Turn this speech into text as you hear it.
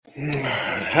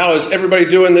How is everybody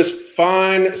doing this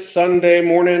fine Sunday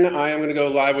morning? I am going to go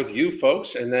live with you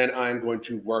folks, and then I'm going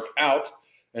to work out,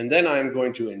 and then I'm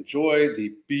going to enjoy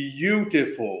the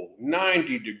beautiful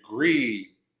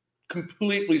 90-degree,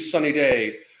 completely sunny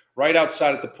day right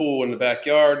outside at the pool in the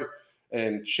backyard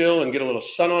and chill and get a little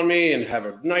sun on me and have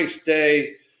a nice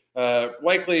day.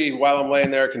 Likely, while I'm laying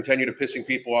there, continue to pissing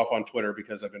people off on Twitter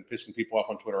because I've been pissing people off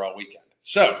on Twitter all weekend.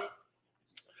 So,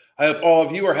 I hope all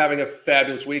of you are having a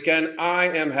fabulous weekend. I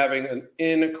am having an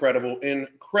incredible day.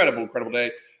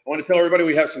 I want to tell everybody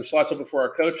we have some slots open for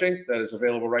our coaching that is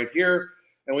available right here.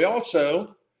 And we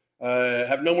also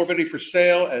have No Morbidity for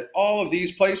sale at all of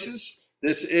these places.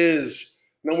 This is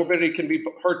No Morbidity can be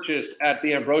purchased at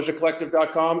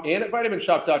theambrosiacollective.com and at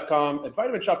vitaminshop.com. At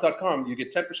vitaminshop.com, you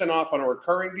get 10% off on a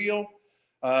recurring deal.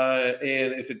 And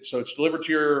it's delivered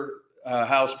to your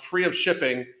house free of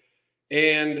shipping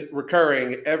and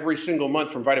recurring every single month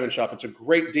from Vitamin Shop. It's a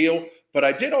great deal. But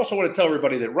I did also want to tell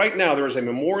everybody that right now there is a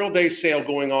Memorial Day sale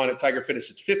going on at Tiger Fitness.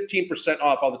 It's 15%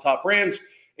 off all the top brands.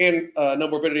 And No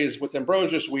Morbidity is with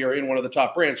Ambrosia, so we are in one of the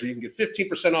top brands. So you can get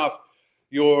 15% off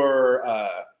your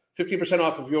 15%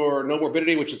 off of your No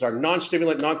Morbidity, which is our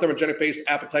non-stimulant, non-thermogenic-based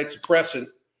appetite suppressant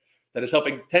that is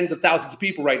helping tens of thousands of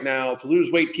people right now to lose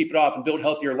weight, keep it off, and build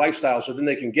healthier lifestyles so then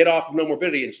they can get off of No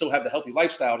Morbidity and still have the healthy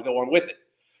lifestyle to go on with it.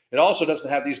 It also doesn't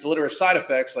have these deleterious side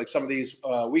effects like some of these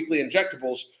weekly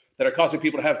injectables that are causing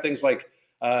people to have things like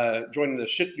joining the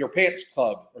shit your pants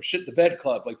club or shit the bed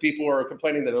club. Like people are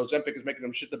complaining that Ozempic is making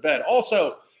them shit the bed.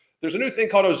 Also, there's a new thing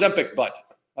called Ozempic butt.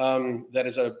 That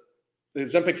is the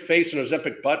Ozempic face and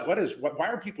Ozempic butt. Why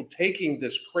are people taking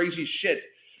this crazy shit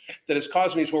that is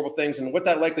causing these horrible things? And what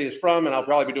that likely is from, and I'll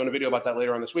probably be doing a video about that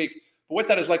later on this week, but what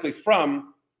that is likely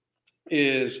from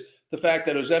is the fact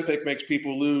that Ozempic makes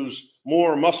people lose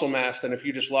more muscle mass than if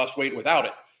you just lost weight without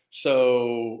it.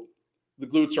 So the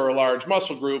glutes are a large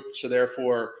muscle group, so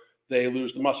therefore they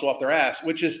lose the muscle off their ass,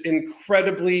 which is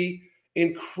incredibly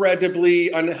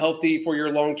unhealthy for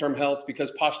your long-term health because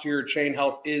posterior chain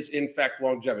health is in fact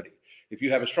longevity. If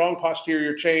you have a strong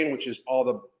posterior chain, which is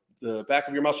all the back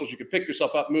of your muscles, you can pick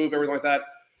yourself up, move, everything like that.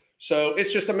 So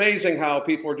it's just amazing how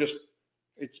people are just,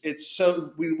 it's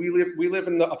so, we live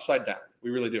in the upside down. We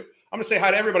really do. I'm going to say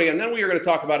hi to everybody, and then we are going to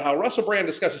talk about how Russell Brand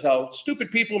discusses how stupid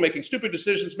people making stupid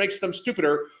decisions makes them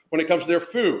stupider when it comes to their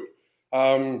food.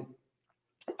 I'm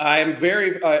a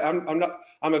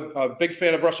big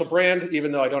fan of Russell Brand,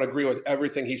 even though I don't agree with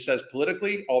everything he says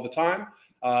politically all the time.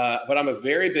 But I'm a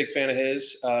very big fan of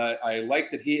his. I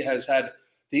like that he has had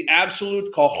the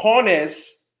absolute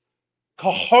cojones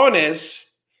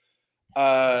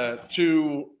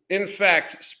to, in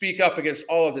fact, speak up against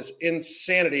all of this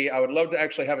insanity. I would love to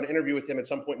actually have an interview with him at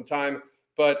some point in time,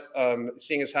 but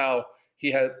seeing as how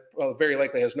he very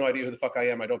likely has no idea who the fuck I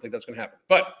am, I don't think that's going to happen.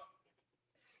 But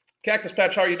Cactus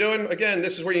Patch, how are you doing? Again,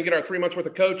 this is where you can get our 3 months worth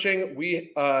of coaching.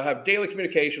 We have daily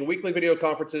communication, weekly video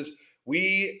conferences.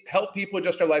 We help people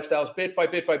adjust their lifestyles bit by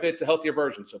bit to healthier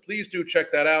versions. So please do check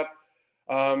that out.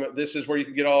 This is where you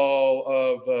can get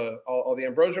all the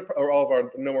Ambrosia or all of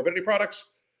our No Morbidity products.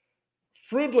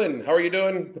 Frudlin, how are you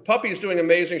doing? The puppy is doing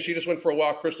amazing. She just went for a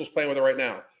walk. Crystal's playing with her right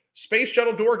now. Space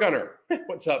Shuttle Door Gunner.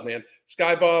 What's up, man?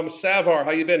 Skybomb, Savar, how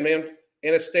you been, man?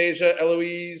 Anastasia,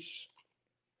 Eloise,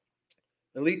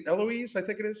 I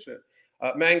think it is.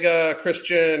 Manga,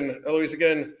 Christian, Eloise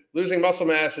again. Losing muscle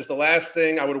mass is the last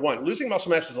thing I would want. Losing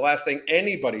muscle mass is the last thing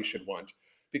anybody should want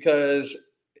because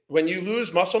when you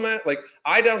lose muscle mass, like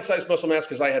I downsized muscle mass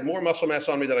because I had more muscle mass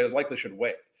on me than I likely should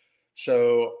weigh.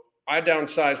 So I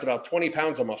downsized about 20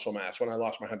 pounds of muscle mass when I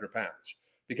lost my 100 pounds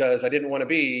because I didn't want to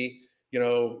be,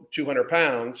 200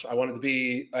 pounds. I wanted to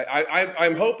be,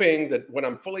 I'm hoping that when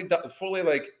I'm fully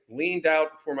like leaned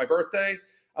out for my birthday,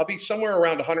 I'll be somewhere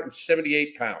around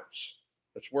 178 pounds.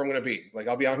 That's where I'm going to be. Like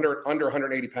I'll be under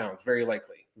 180 pounds, very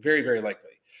likely, very, very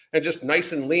likely. And just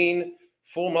nice and lean,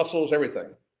 full muscles, everything,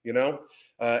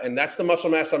 and that's the muscle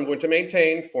mass I'm going to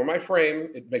maintain for my frame.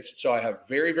 It makes it so I have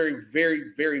very, very, very,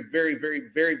 very, very, very,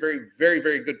 very, very, very,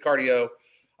 very good cardio.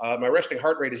 My resting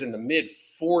heart rate is in the mid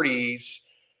 40s.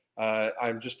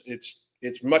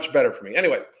 It's much better for me.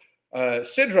 Anyway,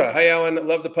 Sidra, hi Alan,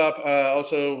 love the pup.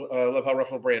 Also love how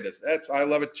Russell Brand is. I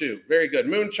love it too. Very good.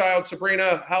 Moonchild,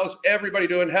 Sabrina, how's everybody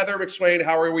doing? Heather McSwain,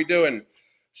 how are we doing?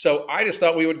 So I just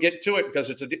thought we would get to it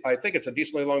because I think it's a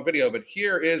decently long video. But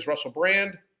here is Russell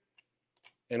Brand.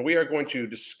 And we are going to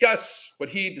discuss what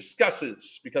he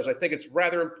discusses because I think it's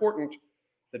rather important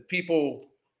that people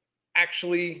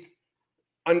actually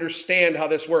understand how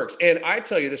this works. And I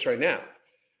tell you this right now,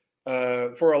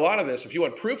 for a lot of this, if you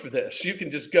want proof of this, you can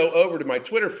just go over to my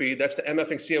Twitter feed. That's the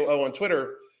MFing COO on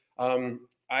Twitter.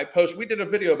 we did a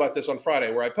video about this on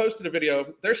Friday where I posted a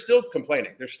video. They're still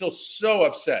complaining. They're still so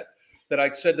upset that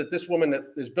I said that this woman that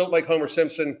is built like Homer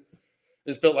Simpson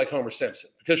is built like Homer Simpson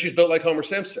because she's built like Homer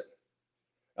Simpson.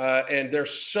 And they're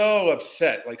so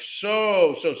upset, like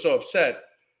so upset.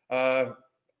 And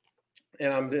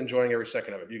I'm enjoying every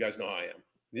second of it. You guys know how I am.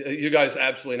 You guys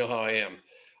absolutely know how I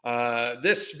am.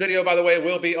 This video, by the way,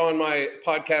 will be on my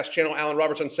podcast channel, Alan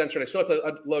Roberts Uncensored. I still have to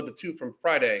upload the 2 from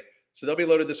Friday. So they'll be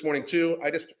loaded this morning too.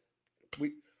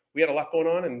 We had a lot going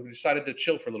on and we decided to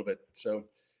chill for a little bit. So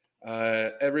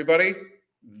everybody,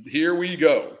 here we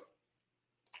go.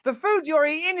 The food you're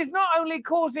eating is not only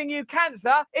causing you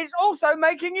cancer, it's also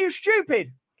making you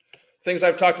stupid. Things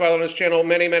I've talked about on this channel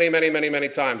many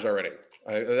times already.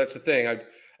 That's the thing.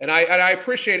 I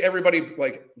appreciate everybody,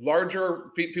 like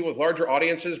larger people with larger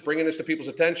audiences, bringing this to people's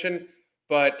attention.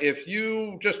 But if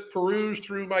you just peruse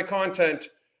through my content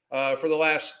for the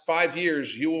last 5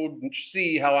 years, you will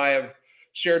see how I have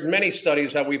shared many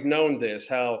studies, how we've known this,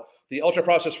 how the ultra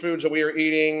processed foods that we are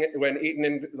eating, when eaten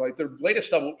in, like the latest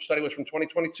study was from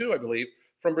 2022, I believe,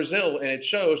 from Brazil. And it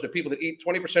shows that people that eat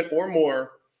 20% or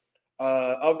more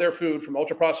of their food from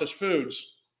ultra processed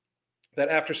foods, that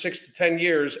after 6 to 10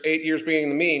 years, 8 years being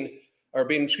the mean, or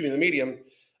being, the medium,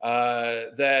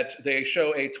 that they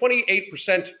show a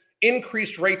 28%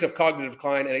 increased rate of cognitive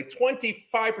decline and a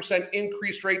 25%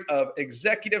 increased rate of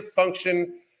executive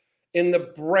function in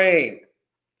the brain.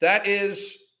 That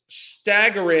is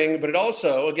staggering, but it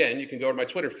also, again, you can go to my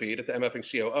Twitter feed at the MFing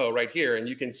COO right here, and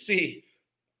you can see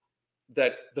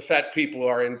that the fat people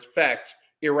are in fact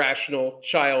irrational,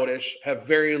 childish, have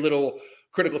very little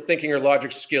critical thinking or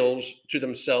logic skills to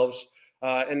themselves.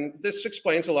 And this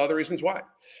explains a lot of the reasons why.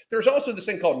 There's also this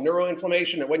thing called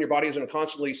neuroinflammation, that when your body is in a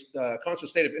constant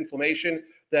state of inflammation,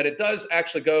 that it does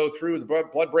actually go through the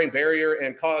blood-brain barrier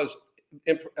and cause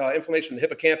inflammation in the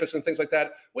hippocampus and things like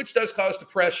that, which does cause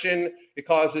depression. It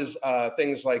causes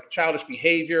things like childish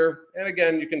behavior. And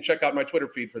again, you can check out my Twitter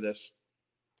feed for this.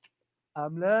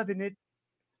 I'm loving it.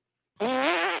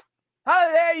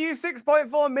 Hello there, you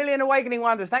 6.4 million awakening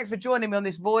wonders. Thanks for joining me on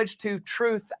this voyage to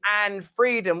truth and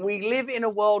freedom. We live in a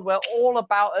world where all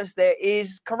about us there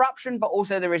is corruption, but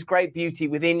also there is great beauty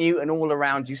within you and all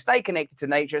around you. Stay connected to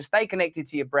nature, stay connected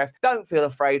to your breath. Don't feel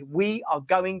afraid. We are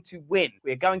going to win.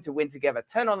 We are going to win together.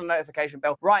 Turn on the notification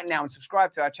bell right now and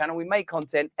subscribe to our channel. We make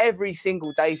content every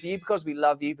single day for you because we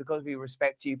love you, because we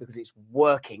respect you, because it's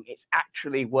working. It's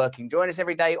actually working. Join us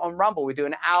every day on Rumble. We do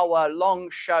an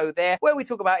hour-long show there where we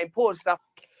talk about important stuff.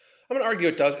 I'm going to argue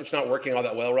it's not working all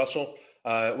that well, Russell.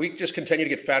 We just continue to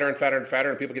get fatter and fatter and fatter,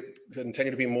 and people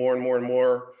continue to be more and more and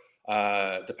more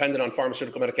dependent on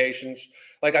pharmaceutical medications.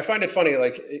 Like, I find it funny,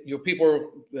 like,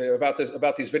 people about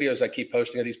these videos I keep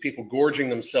posting of these people gorging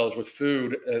themselves with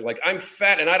food. Like, I'm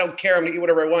fat and I don't care. I'm going to eat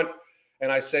whatever I want. And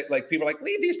I say, like, people are like,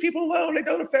 leave these people alone. They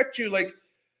don't affect you. Like,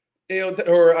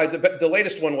 the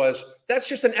latest one was, that's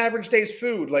just an average day's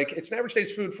food. Like, it's an average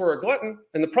day's food for a glutton.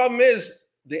 And the problem is,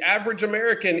 the average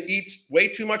American eats way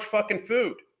too much fucking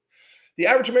food. The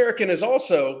average American is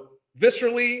also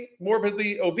viscerally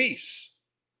morbidly obese.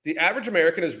 The average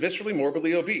American is viscerally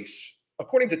morbidly obese,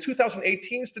 according to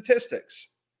 2018 statistics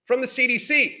from the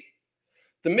CDC.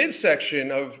 The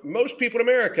midsection of most people in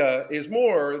America is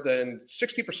more than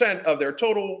 60% of their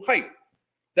total height.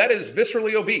 That is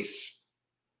viscerally obese.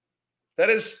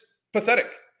 That is pathetic.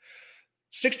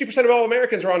 60% of all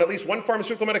Americans are on at least one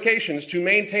pharmaceutical medications to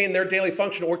maintain their daily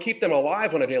function or keep them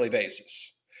alive on a daily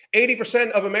basis.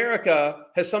 80% of America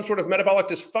has some sort of metabolic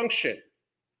dysfunction.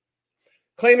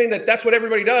 Claiming that that's what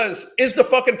everybody does is the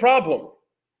fucking problem.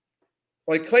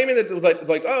 Like, claiming that,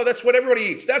 like, oh, that's what everybody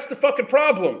eats. That's the fucking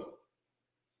problem.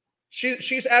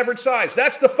 She's average size.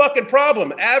 That's the fucking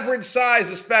problem. Average size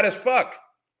is fat as fuck.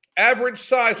 Average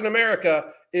size in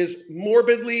America is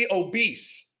morbidly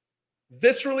obese.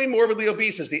 Viscerally morbidly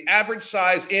obese is the average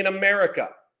size in America.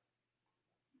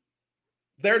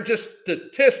 They're just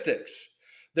statistics.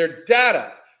 They're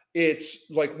data. It's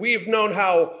like, we've known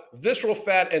how visceral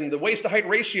fat and the waist to height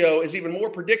ratio is even more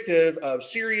predictive of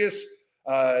serious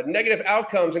negative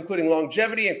outcomes, including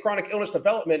longevity and chronic illness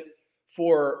development,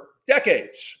 for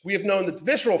decades. We have known that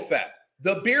visceral fat,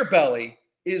 the beer belly,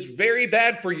 is very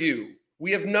bad for you.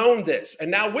 We have known this. And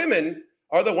now women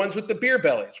are the ones with the beer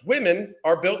bellies. Women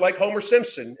are built like Homer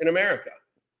Simpson in America.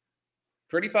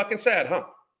 Pretty fucking sad, huh?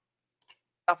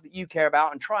 Stuff that you care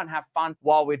about and try and have fun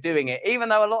while we're doing it, even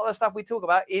though a lot of the stuff we talk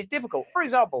about is difficult. For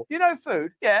example,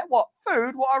 food? Yeah, what?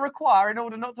 Food? What I require in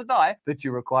order not to die? That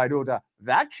you require in order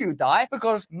that you die,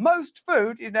 because most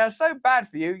food is now so bad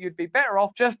for you, you'd be better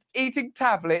off just eating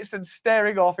tablets and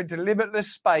staring off into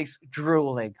limitless space,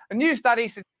 drooling. A new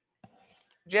study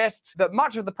suggests that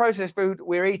much of the processed food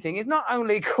we're eating is not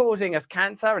only causing us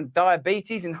cancer and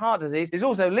diabetes and heart disease, it's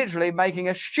also literally making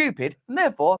us stupid and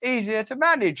therefore easier to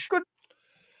manage. Good.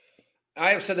 I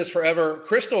have said this forever.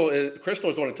 Crystal is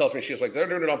the one who tells me, she's like, they're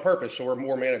doing it on purpose so we're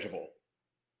more manageable.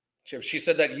 She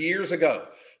said that years ago.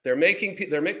 They're making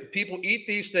people eat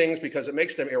these things because it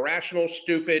makes them irrational,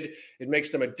 stupid. It makes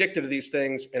them addicted to these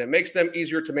things, and it makes them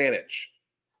easier to manage.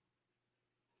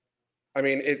 I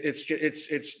mean,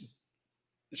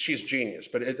 she's genius,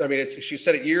 but she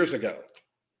said it years ago.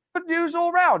 Good news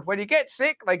all round. When you get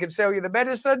sick, they can sell you the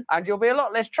medicine, and you'll be a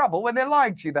lot less trouble when they're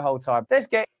lying to you the whole time. Let's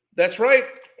get. That's right.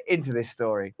 Into this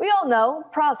story. We all know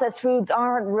processed foods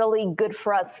aren't really good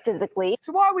for us physically.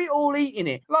 So why are we all eating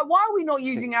it? Like, why are we not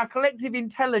using our collective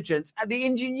intelligence and the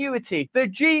ingenuity, the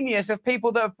genius of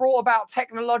people that have brought about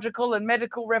technological and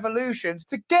medical revolutions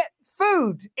to get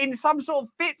food in some sort of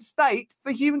fit state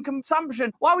for human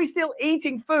consumption? Why are we still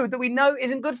eating food that we know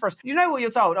isn't good for us? You know what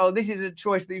you're told? Oh, this is a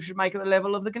choice that you should make at the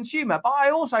level of the consumer. But I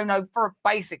also know for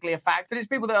basically a fact that it's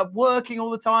people that are working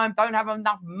all the time, don't have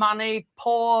enough money,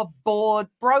 poor, bored,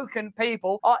 broken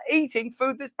people are eating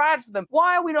food that's bad for them.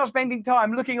 Why are we not spending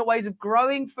time looking at ways of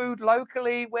growing food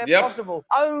locally where possible?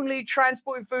 Only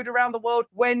transporting food around the world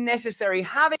when necessary.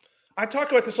 I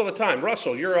talk about this all the time.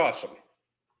 Russell, you're awesome.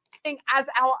 As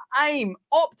our aim,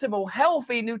 optimal,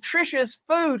 healthy, nutritious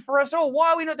food for us all.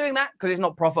 Why are we not doing that? Because it's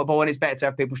not profitable and it's better to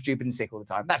have people stupid and sick all the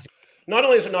time. That's it. Not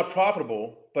only is it not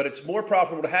profitable, but it's more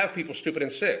profitable to have people stupid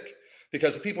and sick.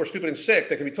 Because if people are stupid and sick,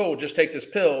 they can be told, just take this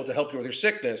pill to help you with your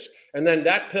sickness. And then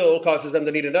that pill causes them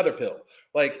to need another pill.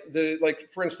 Like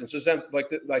for instance,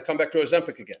 I come back to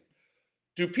Ozempic again.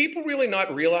 Do people really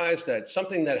not realize that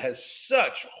something that has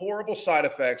such horrible side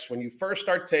effects when you first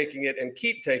start taking it and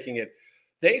keep taking it,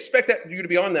 they expect you to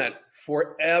be on that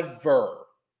forever?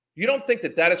 You don't think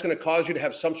that is going to cause you to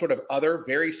have some sort of other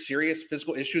very serious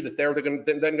physical issue that they're then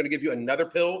going to give you another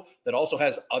pill that also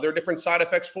has other different side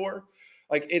effects for?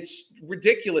 Like, it's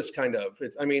ridiculous, kind of.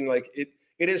 It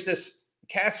is this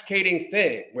cascading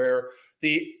thing where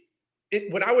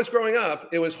when I was growing up,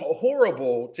 it was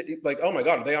horrible to, like, oh my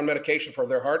God, are they on medication for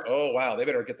their heart? Oh, wow, they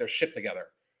better get their shit together.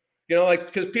 You know, like,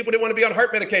 because people didn't want to be on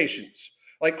heart medications.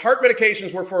 Like, heart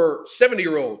medications were for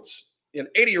 70-year-olds and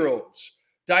 80-year-olds.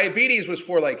 Diabetes was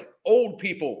for, like, old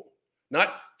people,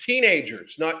 not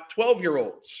teenagers, not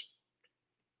 12-year-olds.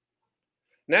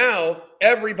 Now,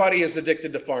 everybody is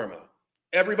addicted to pharma.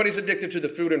 Everybody's addicted to the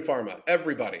food and pharma.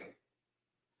 Everybody.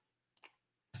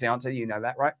 The answer, you know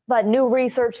that, right? But new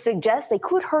research suggests they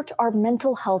could hurt our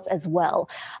mental health as well.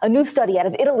 A new study out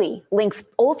of Italy links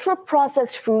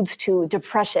ultra-processed foods to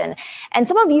depression. And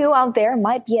some of you out there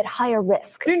might be at higher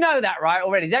risk. You know that, right,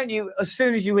 already, don't you? As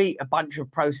soon as you eat a bunch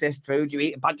of processed foods, you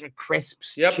eat a bunch of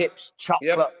crisps, chips,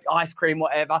 chocolate, ice cream,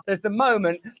 whatever. There's the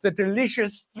moment, the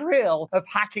delicious thrill of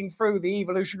hacking through the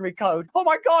evolutionary code. Oh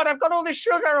my God, I've got all this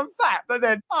sugar and fat, but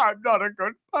then I'm not a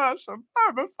good person.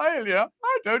 I'm a failure.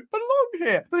 I don't belong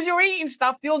here. Because you're eating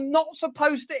stuff you're not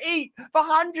supposed to eat for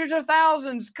hundreds of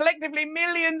thousands, collectively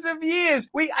millions of years.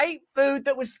 We ate food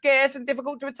that was scarce and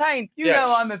difficult to attain. You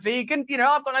know I'm a vegan. You know,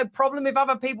 I've got no problem if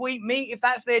other people eat meat, if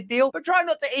that's their deal. But try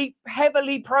not to eat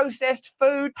heavily processed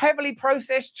food, heavily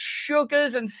processed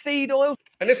sugars and seed oils.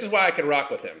 And this is why I can rock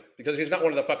with him, because he's not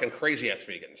one of the fucking crazy-ass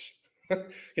vegans.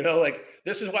 You know, like,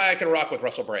 this is why I can rock with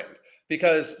Russell Brand.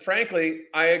 Because, frankly,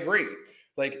 I agree.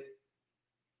 Like,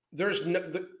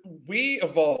 we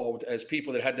evolved as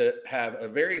people that had to have a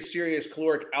very serious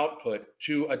caloric output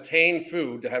to attain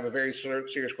food to have a very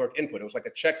serious caloric input. It was like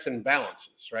a checks and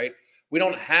balances, right? We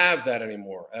don't have that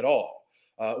anymore at all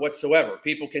whatsoever.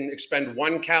 People can expend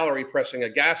 1 calorie pressing a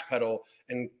gas pedal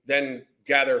and then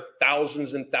gather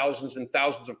thousands and thousands and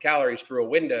thousands of calories through a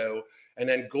window and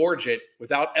then gorge it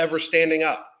without ever standing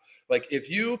up. Like, if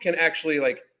you can actually,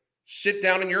 like, sit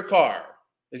down in your car,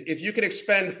 if you can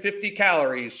expend 50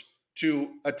 calories to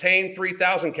attain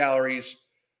 3,000 calories,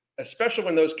 especially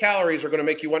when those calories are going to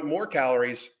make you want more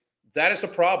calories, that is a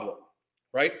problem,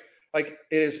 right? Like,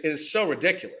 it is so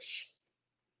ridiculous.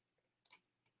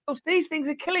 These things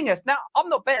are killing us. Now, I'm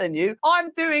not better than you.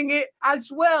 I'm doing it as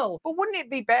well. But wouldn't it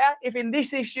be better if in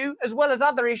this issue, as well as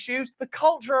other issues, the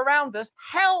culture around us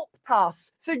helped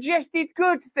us, suggested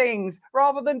good things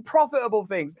rather than profitable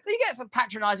things? You get some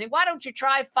patronizing, why don't you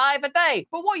try 5 a day?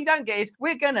 But what you don't get is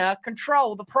we're going to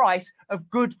control the price of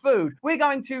good food. We're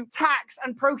going to tax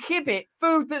and prohibit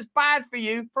food that's bad for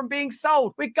you from being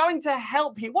sold. We're going to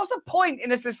help you. What's the point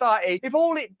in a society if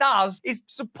all it does is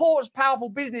supports powerful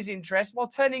business interests while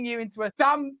turning you into a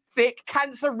dumb, thick,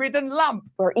 cancer-ridden lump?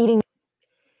 We're eating.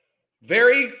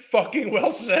 Very fucking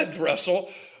well said,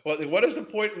 Russell. What is the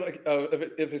point? Like,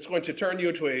 if it's going to turn you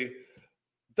into a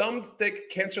dumb, thick,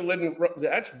 cancer-laden.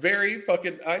 That's very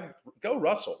fucking. I go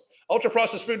Russell.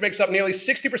 Ultra-processed food makes up nearly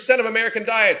 60% of American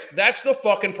diets. That's the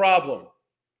fucking problem.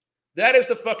 That is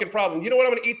the fucking problem. You know what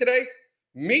I'm going to eat today?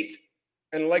 Meat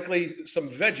and likely some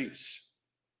veggies.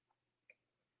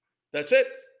 That's it.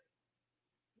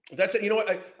 That's it. You know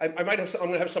what? I might have. I'm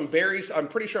going to have some berries. I'm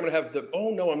pretty sure I'm going to have the.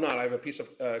 Oh no, I'm not. I have a piece of.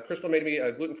 Crystal made me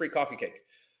a gluten-free coffee cake,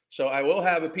 so I will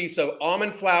have a piece of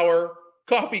almond flour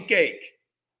coffee cake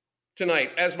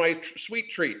tonight as my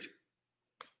sweet treat.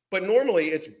 But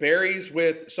normally it's berries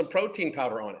with some protein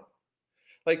powder on it.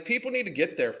 Like, people need to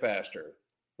get there faster.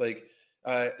 Like,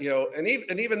 you know, and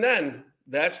even then,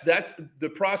 that's the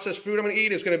processed food I'm going to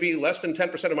eat is going to be less than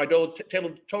 10% of my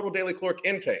total daily caloric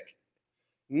intake.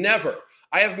 Never.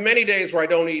 I have many days where I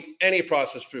don't eat any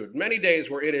processed food. Many days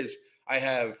where I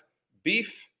have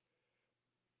beef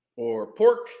or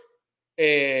pork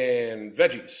and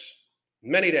veggies.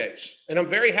 Many days. And I'm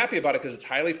very happy about it because it's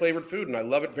highly flavored food and I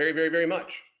love it very, very, very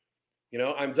much. You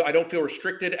know, I don't feel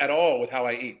restricted at all with how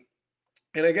I eat.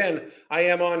 And again, I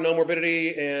am on No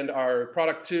Morbidity and our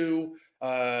product 2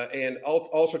 and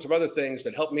all sorts of other things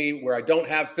that help me where I don't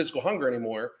have physical hunger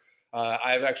anymore.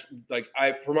 I've actually,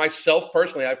 for myself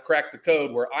personally, I've cracked the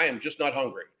code where I am just not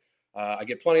hungry. I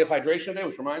get plenty of hydration today,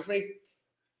 which reminds me,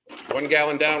 1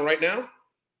 gallon down right now.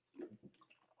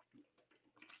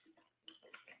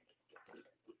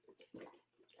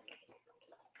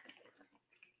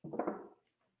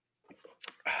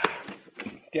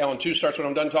 Gallon 2 starts when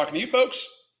I'm done talking to you folks.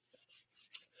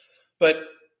 But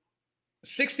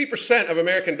 60% of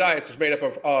American diets is made up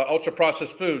of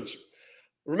ultra-processed foods.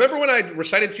 Remember when I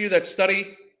recited to you that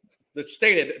study that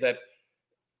stated that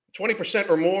 20%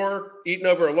 or more eaten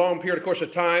over a long period of course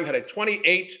of time had a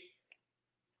 28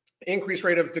 increase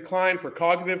rate of decline for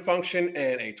cognitive function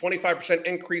and a 25%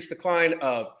 increased decline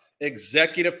of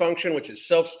executive function, which is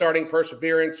self-starting,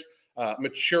 perseverance,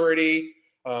 maturity,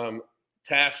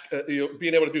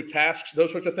 being able to do tasks,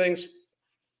 those sorts of things.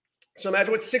 So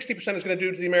imagine what 60% is going to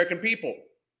do to the American people.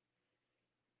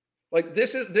 Like,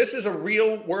 this is a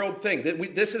real world thing.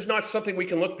 This is not something we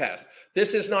can look past.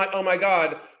 This is not, oh my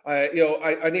God, I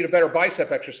need a better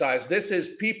bicep exercise. This is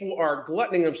people are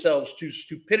gluttoning themselves to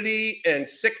stupidity and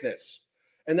sickness.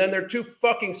 And then they're too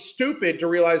fucking stupid to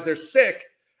realize they're sick.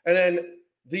 And then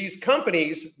these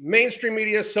companies, mainstream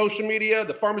media, social media,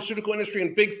 the pharmaceutical industry,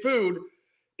 and big food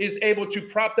is able to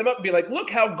prop them up and be like, look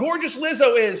how gorgeous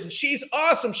Lizzo is. She's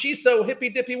awesome. She's so hippy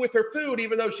dippy with her food,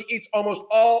 even though she eats almost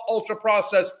all ultra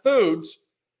processed foods.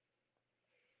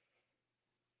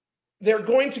 They're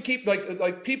going to keep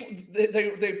like people.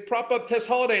 They prop up Tess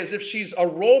Holliday as if she's a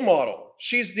role model.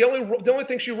 She's the only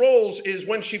thing she rolls is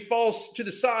when she falls to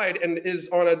the side and is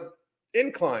on an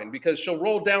incline because she'll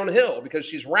roll downhill because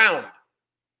she's round.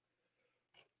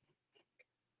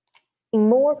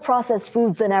 More processed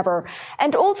foods than ever,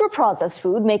 and ultra-processed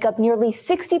food make up nearly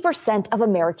 60% of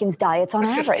Americans' diets on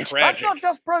average. That's not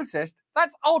just processed,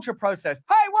 that's ultra-processed.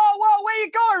 Hey, whoa, where you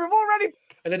going? We've already...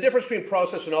 And the difference between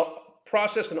processed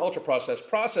and ultra-processed,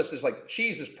 processed is like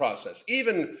cheese is processed.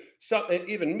 Even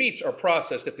meats are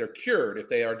processed if they're cured, if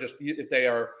they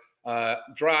are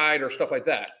dried or stuff like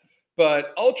that.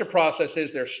 But ultra-processed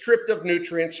is they're stripped of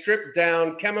nutrients, stripped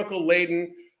down,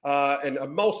 chemical-laden, and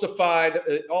emulsified,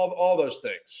 all those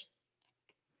things.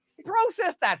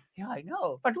 Process that. Yeah, I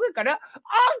know. But we're going to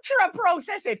ultra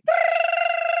process it.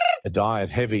 A diet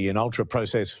heavy in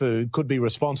ultra-processed food could be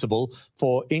responsible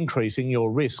for increasing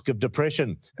your risk of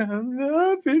depression. I'm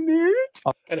loving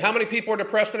it. And how many people are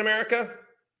depressed in America?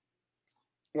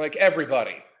 Like,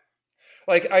 everybody.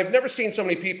 Like, I've never seen so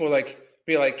many people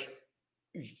be like,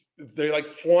 they're like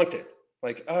flaunt it.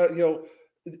 Like,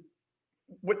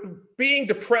 being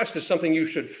depressed is something you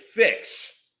should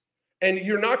fix. And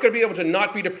you're not going to be able to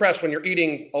not be depressed when you're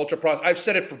eating ultra-processed. I've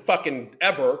said it for fucking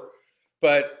ever,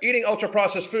 but eating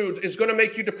ultra-processed foods is going to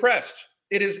make you depressed.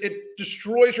 It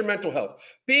destroys your mental health.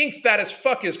 Being fat as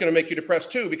fuck is going to make you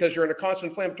depressed too, because you're in a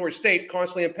constant inflammatory state,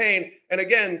 constantly in pain, and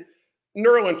again,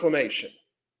 neuroinflammation.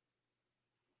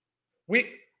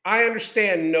 I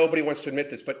understand nobody wants to admit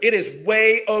this, but it is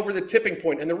way over the tipping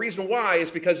point. And the reason why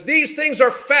is because these things are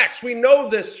facts. We know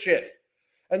this shit.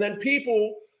 And then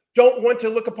people don't want to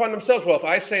look upon themselves. Well, if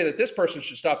I say that this person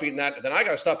should stop eating that, then I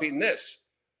got to stop eating this.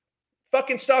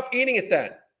 Fucking stop eating it then.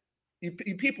 You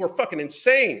people are fucking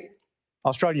insane.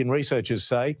 Australian researchers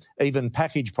say even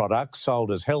packaged products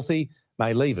sold as healthy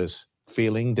may leave us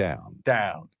feeling down.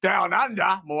 Down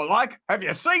under, more like. Have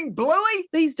you seen Bluey?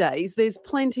 These days, there's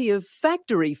plenty of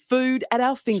factory food at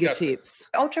our fingertips.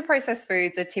 Ultra-processed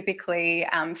foods are typically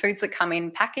foods that come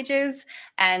in packages,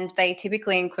 and they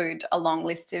typically include a long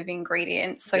list of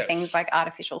ingredients. So things like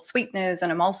artificial sweeteners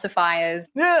and emulsifiers.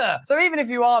 Yeah. So even if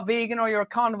you are vegan or you're a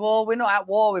carnivore, we're not at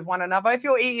war with one another. If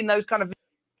you're eating those kind of...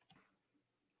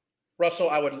 Russell,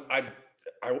 I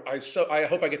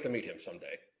hope I get to meet him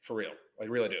someday. For real. I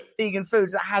really do. Vegan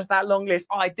foods that has that long list,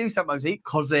 I do sometimes eat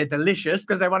because they're delicious,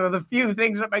 because they're one of the few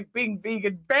things that make being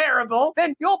vegan bearable,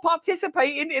 then you're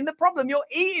participating in the problem. You're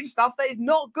eating stuff that is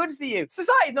not good for you.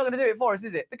 Society's not going to do it for us,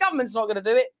 is it? The government's not going to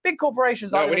do it. Big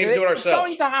corporations aren't going to do it. We need to do it ourselves. We're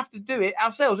going to have to do it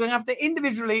ourselves. We're going to have to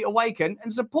individually awaken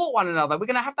and support one another. We're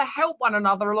going to have to help one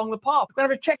another along the path. We're going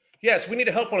to have to check. Yes, we need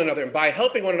to help one another. And by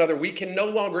helping one another, we can no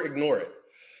longer ignore it.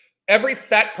 Every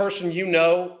fat person you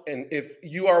know, and if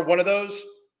you are one of those,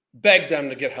 beg them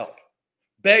to get help.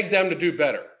 Beg them to do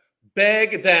better.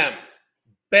 Beg them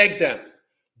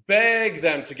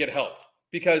to get help.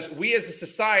 Because we as a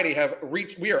society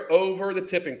we are over the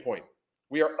tipping point.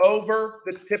 We are over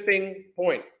the tipping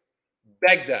point.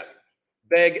 Beg them.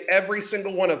 Beg every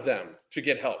single one of them to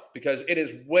get help, because it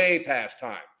is way past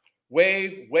time.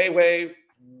 Way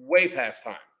past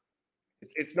time.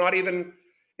 It's not even,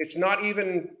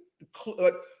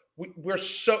 we're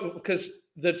so, because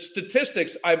the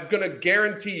statistics, I'm going to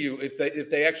guarantee you, if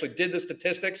they actually did the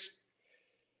statistics,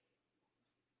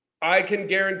 I can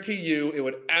guarantee you it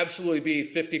would absolutely be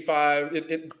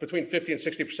between 50 and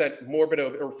 60% morbid,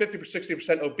 or 50 or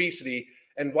 60% obesity,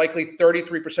 and likely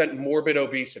 33% morbid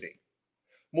obesity.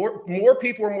 More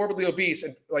people are morbidly obese,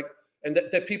 and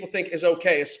that people think is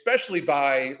okay, especially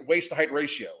by waist to height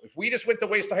ratio. If we just went to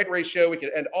waist to height ratio, we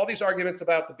could end all these arguments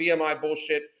about the BMI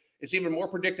bullshit. It's even more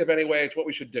predictive anyway. It's what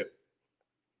we should do.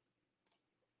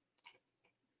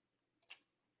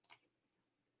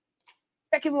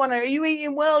 Checking one, are you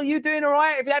eating well? Are you doing all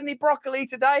right? Have you had any broccoli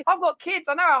today? I've got kids.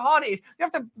 I know how hard it is. You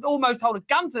have to almost hold a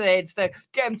gun to their heads to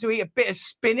get them to eat a bit of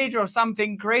spinach or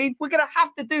something green. We're going to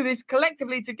have to do this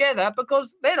collectively together,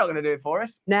 because they're not going to do it for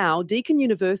us. Now, Deakin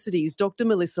University's Dr.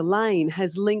 Melissa Lane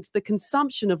has linked the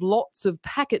consumption of lots of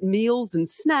packet meals and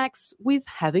snacks with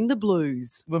having the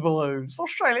blues. The blues.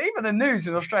 Australia, even the news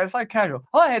in Australia is so casual.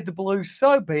 I had the blues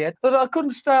so bad that I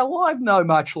couldn't stay alive no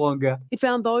much longer. It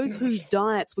found those whose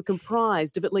diets were comprised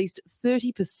of at least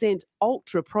 30%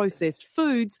 ultra-processed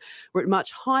foods were at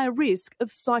much higher risk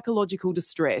of psychological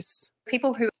distress.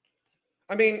 People who...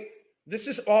 I mean, this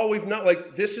is all we've not,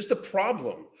 this is the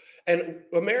problem. And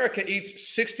America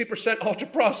eats 60%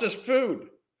 ultra-processed food.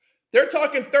 They're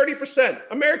talking 30%.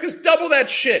 America's double that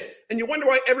shit. And you wonder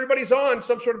why everybody's on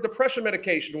some sort of depression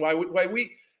medication, why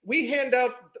we hand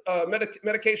out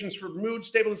medications for mood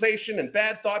stabilization and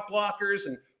bad thought blockers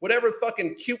and whatever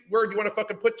fucking cute word you want to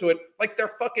fucking put to it, like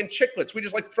they're fucking chiclets. We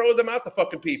just throw them out to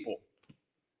fucking people.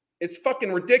 It's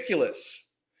fucking ridiculous.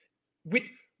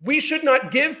 We should not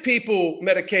give people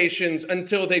medications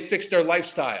until they fix their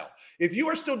lifestyle. If you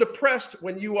are still depressed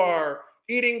when you are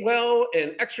eating well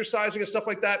and exercising and stuff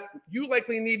like that, you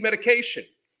likely need medication.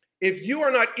 If you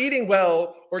are not eating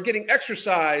well or getting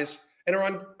exercise and are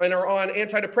on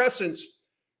antidepressants,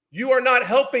 you are not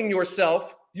helping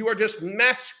yourself. You are just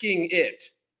masking it.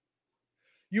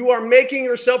 You are making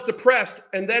yourself depressed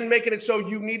and then making it so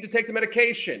you need to take the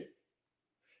medication.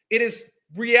 It is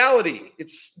reality.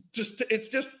 It's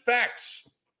just facts.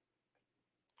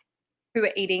 Who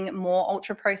are eating more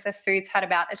ultra-processed foods had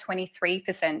about a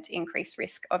 23% increased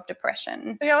risk of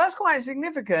depression. Yeah, that's quite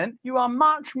significant. You are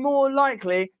much more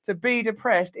likely to be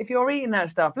depressed if you're eating that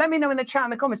stuff. Let me know in the chat in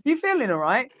the comments. You feeling all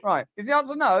right? Right. Is the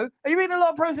answer no? Are you eating a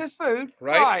lot of processed food?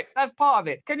 Right. That's part of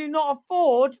it. Can you not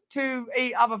afford to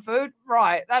eat other food?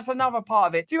 Right. That's another part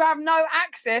of it. Do you have no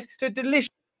access to delicious...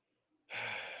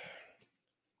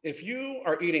 If you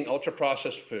are eating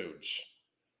ultra-processed foods,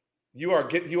 you are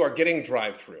getting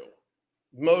drive-through.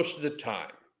 Most of the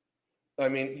time. I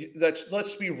mean,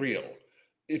 let's be real.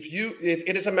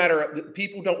 It is a matter of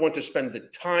people don't want to spend the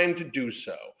time to do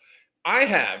so. I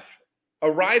have,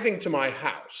 arriving to my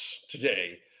house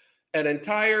today, an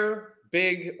entire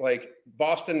big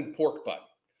Boston pork butt.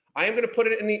 I am going to put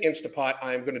it in the Instapot.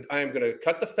 I am going to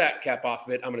cut the fat cap off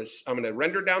of it. I'm going to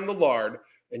render down the lard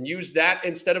and use that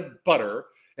instead of butter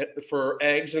for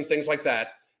eggs and things like that.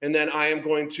 And then I am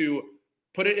going to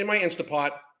put it in my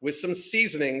Instapot with some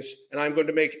seasonings, and I'm going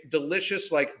to make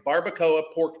delicious barbacoa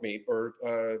pork meat or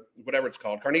whatever it's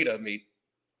called, carnita meat.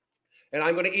 And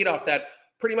I'm going to eat off that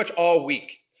pretty much all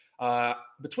week.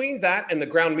 Between that and the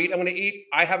ground meat I'm going to eat,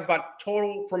 I have about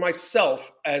total for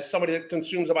myself as somebody that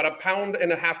consumes about a pound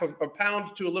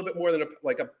to a little bit more than a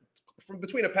from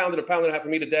between £1 and £1.5 of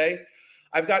meat a day.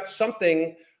 I've got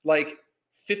something like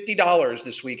 $50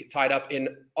 this week tied up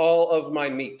in all of my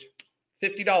meat.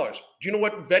 $50. Do you know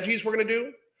what veggies we're going to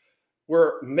do?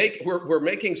 We're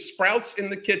making sprouts in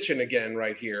the kitchen again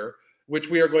right here, which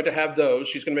we are going to have those.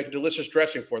 She's going to make a delicious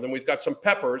dressing for them. We've got some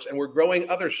peppers, and we're growing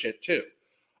other shit too.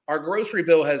 Our grocery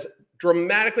bill has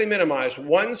dramatically minimized.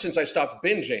 1, since I stopped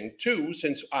binging. 2,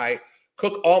 since I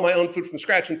cook all my own food from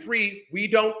scratch. And 3, we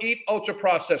don't eat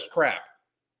ultra-processed crap.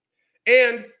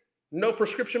 And no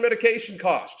prescription medication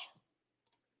costs.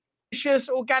 Delicious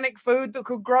organic food that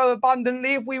could grow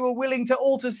abundantly if we were willing to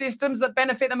alter systems that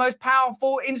benefit the most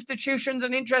powerful institutions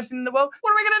and interests in the world.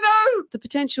 What are we going to do? The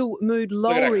potential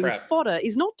mood-lowering fodder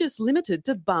is not just limited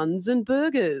to buns and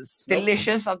burgers.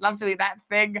 Delicious. I'd love to eat that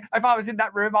thing. If I was in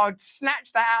that room, I would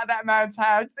snatch that out of that man's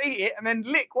hand, eat it, and then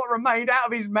lick what remained out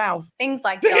of his mouth. Things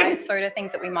like diet soda,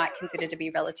 things that we might consider to be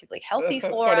relatively healthy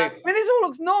for us. I mean, this all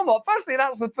looks normal. Firstly,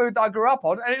 that's the food that I grew up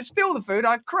on, and it's still the food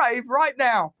I crave right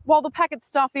now. While the packet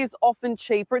stuff is often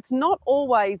cheaper, it's not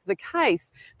always the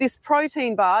case. This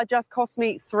protein bar just cost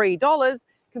me $3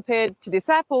 compared to this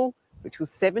apple, which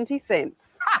was 70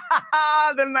 cents.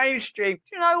 The mainstream. Do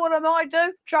you know what I might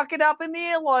do? Chuck it up in the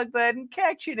air like that and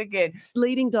catch it again.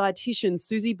 Leading dietitian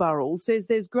Susie Burrell says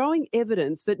there's growing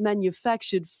evidence that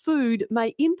manufactured food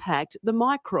may impact the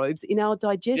microbes in our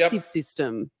digestive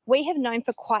system. We have known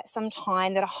for quite some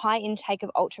time that a high intake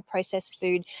of ultra-processed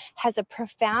food has a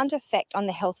profound effect on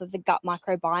the health of the gut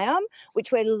microbiome,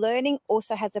 which we're learning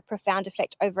also has a profound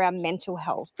effect over our mental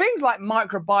health. Things like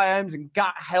microbiomes and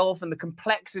gut health and the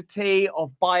complexity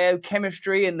of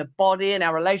biochemistry in the body and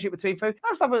our relationship between food,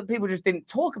 that's stuff that people just didn't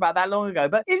talk about that long ago.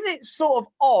 But isn't it sort of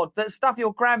odd that stuff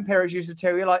your grandparents used to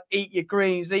tell you, like eat your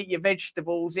greens, eat your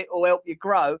vegetables, it will help you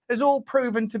grow, has all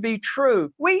proven to be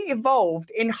true? We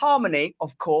evolved in harmony,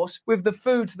 of course, with the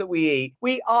foods that we eat.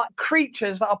 We are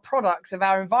creatures that are products of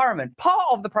our environment. Part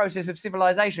of the process of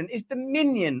civilization is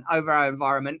dominion over our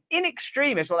environment. In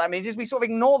extremis, what that means is we sort of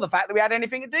ignore the fact that we had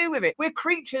anything to do with it. We're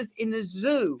creatures in the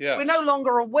zoo. Yes. We're no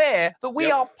longer aware that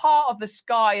we are part of the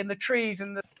sky and the trees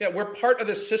and the... Yeah, we're part of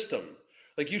the system.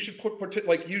 Like you should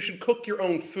you should cook your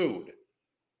own food.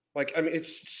 Like, I mean,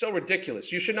 it's so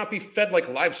ridiculous. You should not be fed like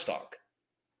livestock.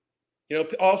 You know,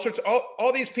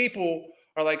 all these people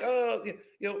are like, oh,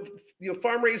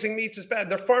 farm raising meats is bad.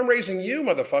 They're farm raising you,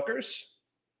 motherfuckers.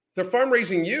 They're farm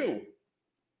raising you.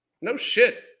 No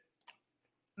shit.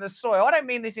 The soil. I don't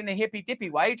mean this in a hippy-dippy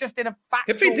way, just in a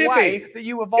factual way that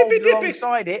you evolved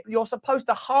alongside it. You're supposed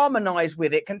to harmonize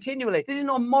with it continually. This is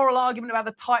not a moral argument about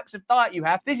the types of diet you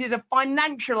have. This is a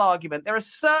financial argument. There are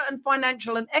certain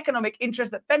financial and economic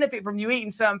interests that benefit from you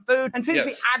eating certain food. And since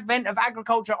the advent of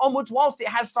agriculture onwards, whilst it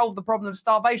has solved the problem of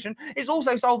starvation, it's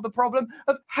also solved the problem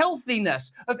of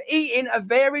healthiness, of eating a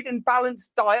varied and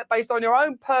balanced diet based on your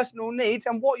own personal needs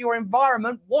and what your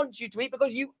environment wants you to eat,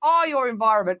 because you are your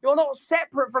environment. You're not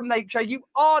separate from nature. You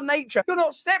are nature. You're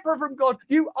not separate from God.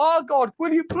 You are God.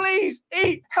 Will you please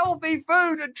eat healthy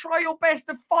food and try your best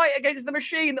to fight against the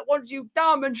machine that wants you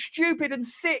dumb and stupid and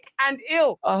sick and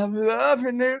ill? I'm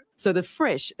loving it. So the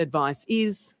fresh advice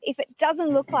is... if it doesn't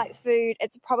look like food,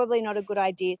 it's probably not a good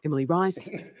idea. Emily Rice.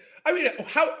 I mean,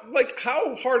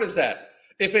 how hard is that?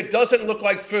 If it doesn't look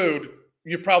like food,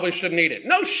 you probably shouldn't eat it.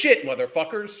 No shit,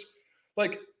 motherfuckers.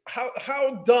 Like,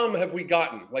 how dumb have we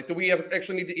gotten? Like, do we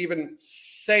actually need to even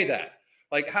say that?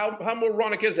 Like, how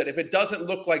moronic is it? If it doesn't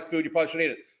look like food, you probably shouldn't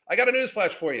eat it. I got a news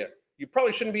flash for you. You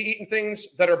probably shouldn't be eating things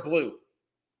that are blue.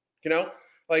 You know,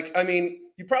 like, I mean,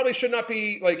 you probably should not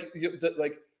be like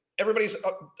everybody's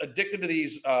addicted to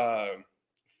these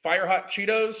fire hot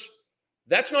Cheetos.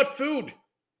 That's not food.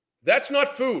 That's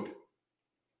not food.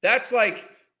 That's like,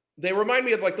 they remind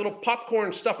me of like little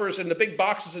popcorn stuffers in the big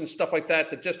boxes and stuff like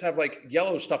that just have like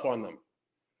yellow stuff on them.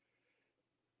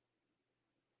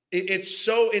 It's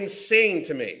so insane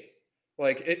to me.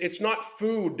 Like, it's not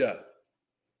food.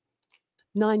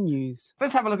 9 News.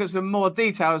 Let's have a look at some more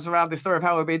details around the story of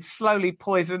how we're being slowly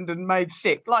poisoned and made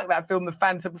sick. Like that film, The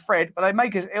Phantom Thread, but they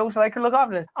make us ill so they can look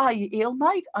after us. Are you ill,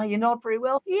 mate? Are you not very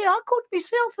well? Yeah, I got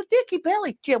myself a dicky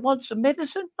belly. Do you want some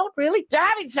medicine? Not really. You're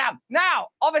having some. Now,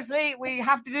 obviously, we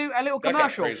have to do a little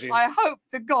commercial. I hope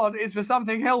to God it's for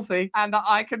something healthy and that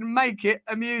I can make it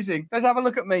amusing. Let's have a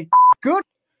look at me. Good.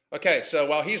 Okay, so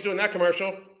while he's doing that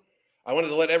commercial, I wanted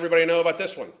to let everybody know about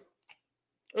this one.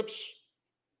 Oops.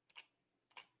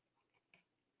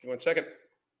 Give me 1 second.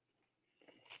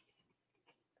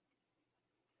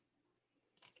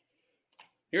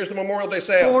 Here's the Memorial Day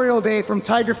sale. Memorial Day from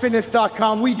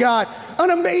TigerFitness.com. We got an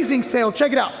amazing sale.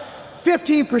 Check it out.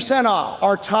 15% off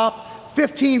our top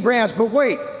 15 brands. But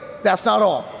wait, that's not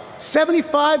all.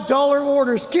 $75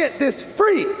 orders get this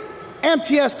free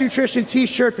MTS Nutrition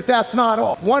t-shirt, but that's not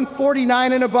all.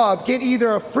 $149 and above, get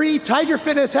either a free Tiger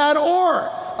Fitness hat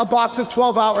or a box of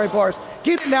 12 outright bars.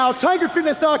 Get it now,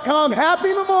 tigerfitness.com.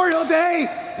 Happy Memorial Day.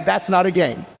 That's not a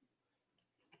game.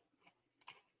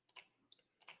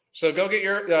 So go get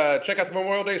your, check out the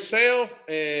Memorial Day sale,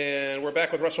 and we're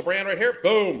back with Russell Brand right here.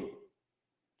 Boom.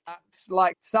 It's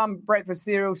like some breakfast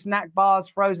cereal, snack bars,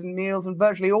 frozen meals, and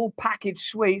virtually all packaged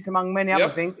sweets, among many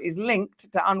other things, is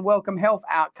linked to unwelcome health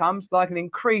outcomes like an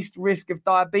increased risk of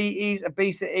diabetes,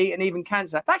 obesity, and even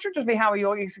cancer. That should just be how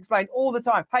you explain all the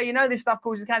time. Hey, you know this stuff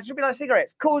causes cancer. It should be like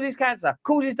cigarettes. Causes cancer.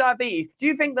 Causes diabetes. Do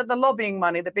you think that the lobbying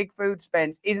money that Big Food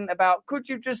spends isn't about, could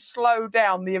you just slow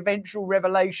down the eventual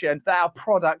revelation that our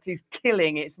product is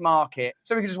killing its market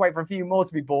so we can just wait for a few more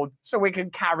to be born so we can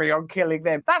carry on killing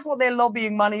them? That's what their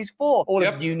lobbying money's for. All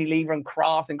of Unilever and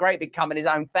Kraft and great big companies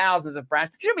own thousands of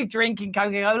brands. You shouldn't be drinking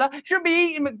Coca-Cola. You shouldn't be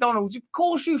eating McDonald's. Of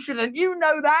course you shouldn't. You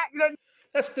know that. You know.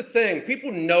 That's the thing.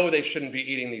 People know they shouldn't be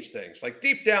eating these things. Like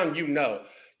deep down, you know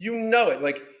it.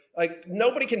 Like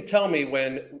nobody can tell me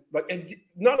when, like, and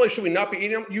not only should we not be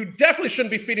eating them, you definitely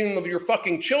shouldn't be feeding them to your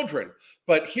fucking children.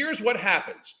 But here's what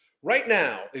happens. Right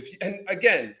now, and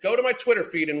again, go to my Twitter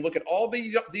feed and look at all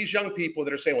these young people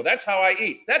that are saying, well, that's how I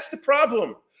eat. That's the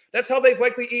problem. That's how they've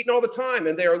likely eaten all the time.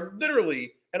 And they are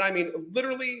literally, and I mean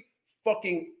literally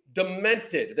fucking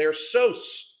demented. They're so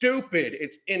stupid.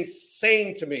 It's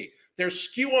insane to me. Their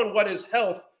skew on what is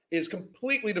health is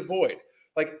completely devoid.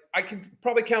 Like I can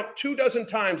probably count 24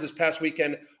 times this past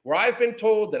weekend where I've been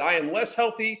told that I am less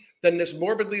healthy than this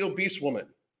morbidly obese woman.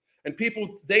 And people,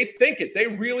 they think it. They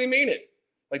really mean it.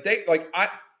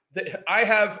 I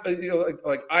have,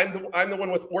 I'm the one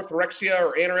with orthorexia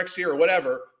or anorexia or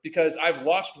whatever because I've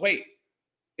lost weight.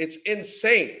 It's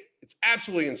insane. It's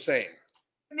absolutely insane.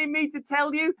 You need me to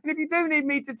tell you, and if you do need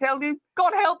me to tell you,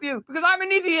 God help you, because I'm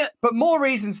an idiot. But more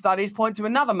recent studies point to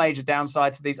another major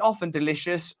downside to these often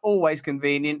delicious, always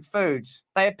convenient foods.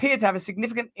 They appear to have a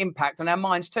significant impact on our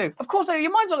minds too. Of course,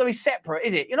 your mind's not going to be separate,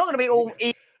 is it? You're not going to be all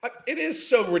It is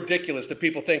so ridiculous that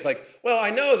people think like, well,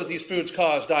 I know that these foods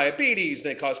cause diabetes, and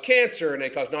they cause cancer, and they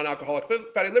cause non-alcoholic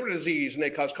fatty liver disease, and they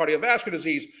cause cardiovascular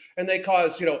disease, and they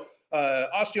cause,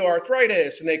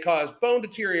 osteoarthritis, and they cause bone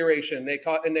deterioration,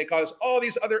 and they cause all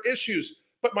these other issues.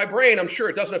 But my brain, I'm sure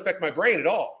it doesn't affect my brain at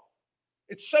all.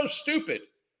 It's so stupid.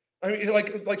 I mean,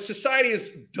 like society is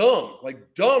dumb,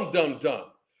 like dumb.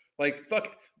 Like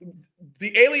fuck,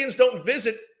 the aliens don't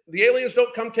visit. The aliens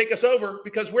don't come take us over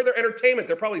because we're their entertainment.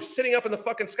 They're probably sitting up in the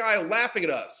fucking sky laughing at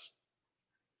us.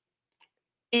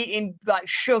 Eating like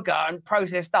sugar and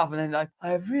processed stuff. And then like, I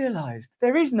have realized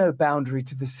there is no boundary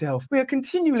to the self. We are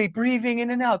continually breathing in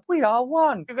and out. We are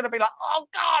one. You're going to be like, oh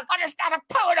God, I just had a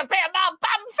poo and a bit of my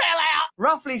bum fell out.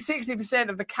 Roughly 60%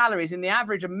 of the calories in the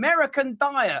average American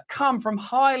diet come from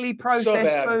highly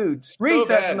processed foods.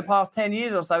 Research in the past 10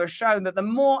 years or so has shown that the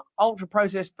more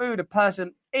ultra-processed food a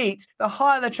person eats, the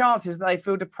higher the chances that they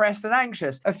feel depressed and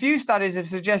anxious. A few studies have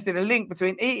suggested a link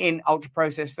between eating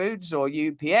ultra-processed foods, or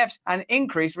UPFs, and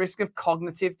increased risk of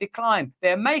cognitive decline.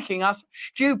 They're making us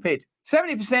stupid.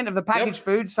 70% of the packaged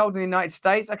foods sold in the United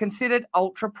States are considered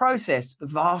ultra-processed, the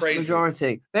vast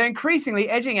majority. They're increasingly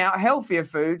edging out healthier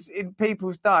foods in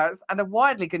people's diets and are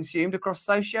widely consumed across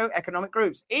socio-economic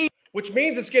groups. Which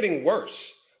means it's getting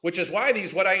worse, which is why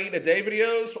these What I Eat in a Day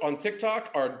videos on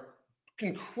TikTok are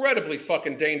incredibly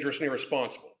fucking dangerous and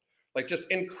irresponsible. Like just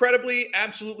incredibly,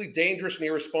 absolutely dangerous and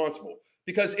irresponsible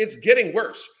because it's getting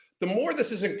worse. The more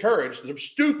this is encouraged, the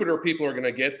stupider people are going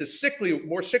to get, the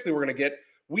more sickly we're going to get.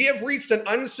 We have reached an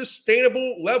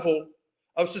unsustainable level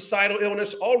of societal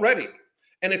illness already,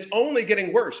 and it's only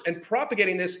getting worse. And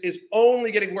propagating this is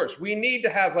only getting worse. We need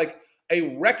to have like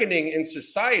a reckoning in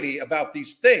society about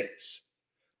these things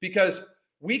because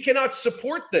we cannot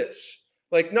support this.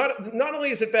 Like not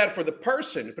only is it bad for the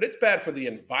person, but it's bad for the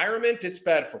environment. It's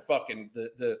bad for fucking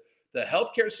the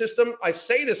healthcare system. I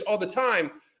say this all the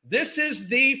time. This is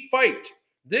the fight.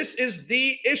 This is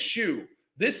the issue.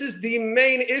 This is the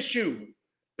main issue.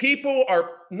 People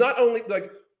are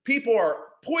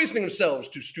poisoning themselves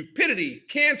to stupidity,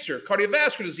 cancer,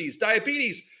 cardiovascular disease,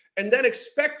 diabetes, and then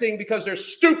expecting, because they're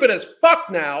stupid as fuck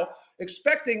now,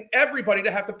 expecting everybody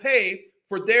to have to pay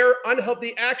for their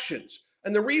unhealthy actions.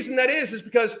 And the reason that is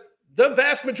because the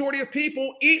vast majority of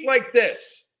people eat like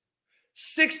this.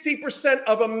 60%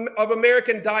 of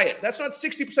American diet. That's not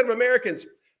 60% of Americans.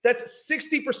 That's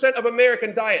 60% of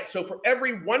American diet. So for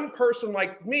every one person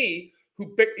like me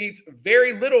who eats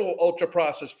very little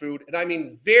ultra-processed food, and I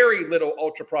mean very little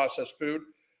ultra-processed food,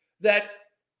 that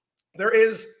there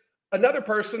is another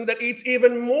person that eats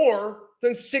even more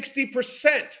than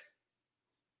 60%.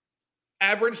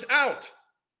 averaged out.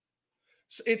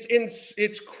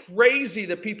 It's crazy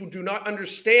that people do not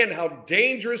understand how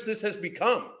dangerous this has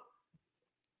become.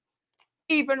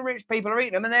 Even rich people are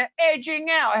eating them and they're edging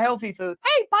out healthy food.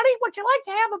 Hey, buddy, would you like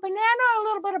to have a banana, a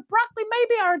little bit of broccoli,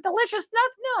 maybe, or a delicious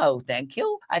nut? No, thank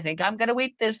you. I think I'm going to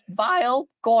eat this vile,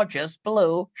 gorgeous,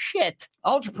 blue shit.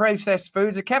 Ultra-processed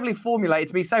foods are carefully formulated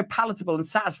to be so palatable and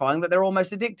satisfying that they're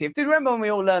almost addictive. Do you remember when we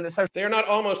all learned that? They're not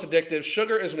almost addictive.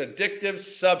 Sugar is an addictive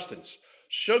substance.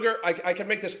 Sugar, I can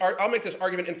make this, I'll make this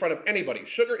argument in front of anybody.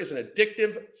 Sugar is an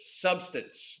addictive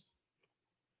substance.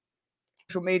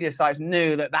 Social media sites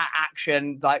knew that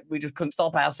action, like, we just couldn't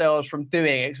stop ourselves from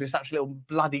doing it because we're such little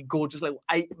bloody gorgeous little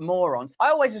ape morons.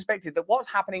 I always suspected that what's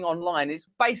happening online is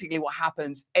basically what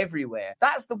happens everywhere.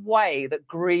 That's the way that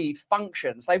greed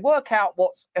functions. They work out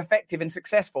what's effective and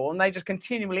successful and they just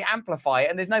continually amplify it,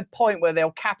 and there's no point where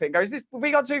they'll cap it and go, have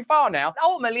we got too far now?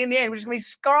 Ultimately, in the end, we're just going to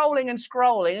be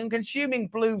scrolling and consuming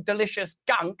blue delicious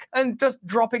gunk and just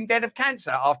dropping dead of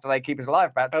cancer after they keep us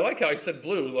alive. I like how I said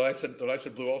blue. I said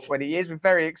blue also. 20 years with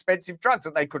very expensive drugs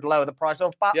that they could lower the price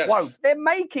of, but won't. They're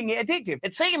making it addictive.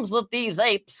 It seems that these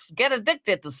apes get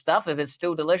addicted to stuff if it's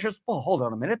still delicious. Well, hold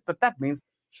on a minute, but that means...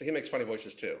 So he makes funny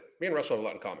voices too. Me and Russell have a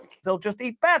lot in common. They'll just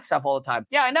eat bad stuff all the time.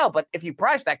 Yeah, I know, but if you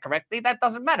price that correctly, that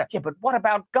doesn't matter. Yeah, but what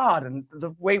about God and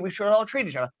the way we should all treat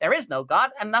each other? There is no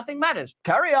God and nothing matters.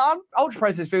 Carry on.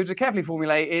 Ultra-processed foods are carefully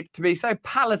formulated to be so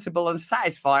palatable and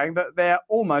satisfying that they're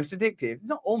almost addictive. It's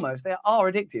not almost, they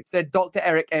are addictive, said Dr.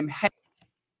 Eric M.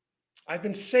 I've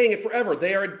been saying it forever.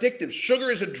 They are addictive.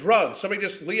 Sugar is a drug.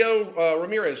 Leo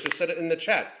Ramirez just said it in the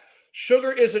chat.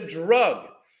 Sugar is a drug.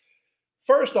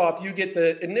 First off, you get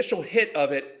the initial hit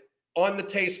of it on the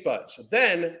taste buds.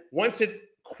 Then, once it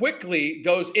quickly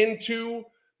goes into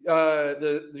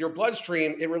your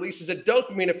bloodstream, it releases a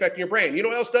dopamine effect in your brain. You know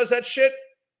what else does that shit?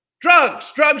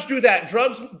 Drugs. Drugs do that.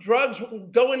 Drugs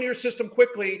go into your system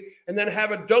quickly and then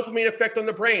have a dopamine effect on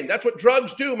the brain. That's what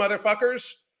drugs do, motherfuckers.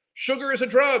 Sugar is a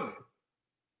drug.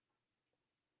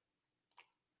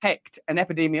 Hecht, an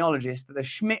epidemiologist at the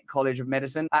Schmidt College of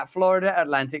Medicine at Florida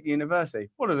Atlantic University.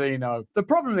 What does he know? The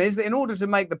problem is that in order to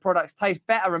make the products taste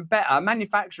better and better,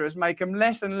 manufacturers make them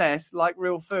less and less like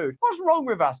real food. What's wrong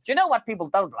with us? Do you know what people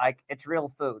don't like? It's real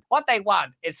food. What they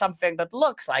want is something that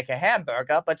looks like a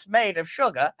hamburger, but's made of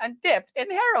sugar and dipped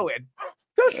in heroin.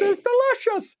 This is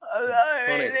delicious.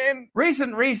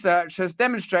 Recent research has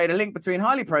demonstrated a link between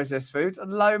highly processed foods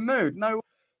and low mood.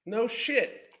 No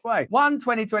shit. Way. One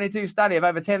 2022 study of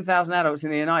over 10,000 adults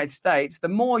in the United States, the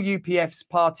more UPF's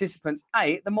participants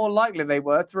ate, the more likely they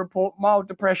were to report mild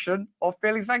depression or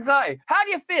feelings of anxiety. How do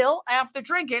you feel after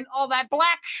drinking all that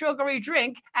black sugary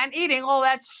drink and eating all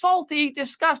that salty,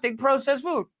 disgusting processed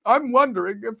food? I'm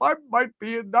wondering if I might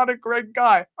be not a great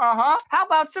guy. How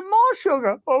about some more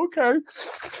sugar? Okay.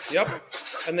 Yep.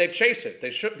 And they chase it.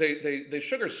 They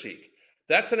sugar seek.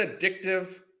 That's an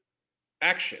addictive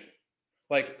action.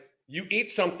 Like, you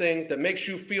eat something that makes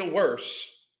you feel worse,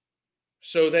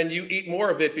 so then you eat more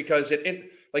of it because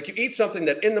like you eat something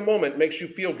that in the moment makes you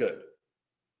feel good.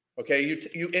 Okay,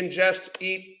 you ingest,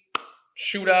 eat,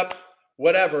 shoot up,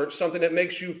 whatever, something that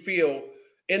makes you feel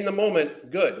in the moment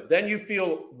good. Then you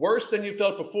feel worse than you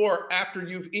felt before after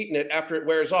you've eaten it, after it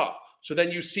wears off. So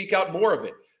then you seek out more of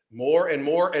it, more and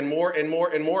more and more and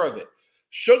more and more of it.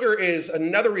 Sugar is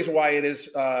another reason why it is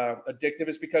addictive,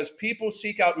 is because people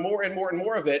seek out more and more and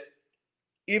more of it,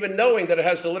 even knowing that it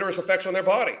has deleterious effects on their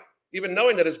body, even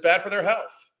knowing that it's bad for their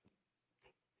health.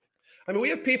 I mean, we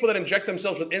have people that inject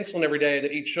themselves with insulin every day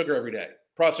that eat sugar every day,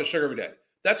 processed sugar every day.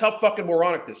 That's how fucking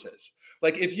moronic this is.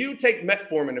 Like, if you take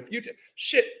metformin,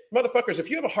 motherfuckers, if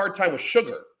you have a hard time with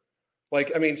sugar,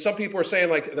 like, I mean, some people are saying,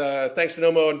 like, thanks to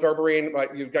Nomo and Berberine,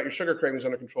 like, you've got your sugar cravings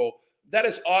under control. That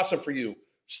is awesome for you.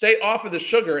 Stay off of the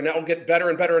sugar and that will get better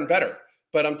and better and better.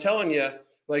 But I'm telling you,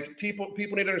 like, people need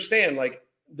to understand, like,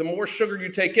 the more sugar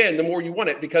you take in, the more you want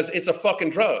it, because it's a fucking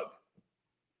drug.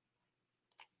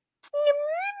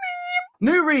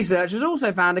 New research has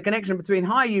also found a connection between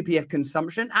high UPF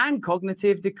consumption and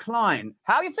cognitive decline.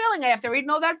 How are you feeling after eating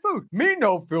all that food? Me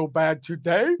no feel bad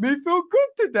today. Me feel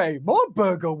good today. More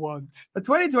burger once. A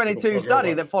 2022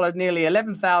 study that followed nearly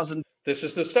 11,000... This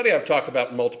is the study I've talked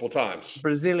about multiple times.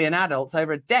 Brazilian adults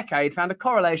over a decade found a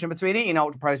correlation between eating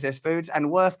ultra-processed foods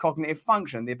and worse cognitive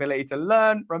function, the ability to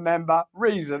learn, remember,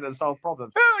 reason, and solve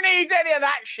problems. Who needs any of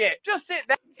that shit? Just sit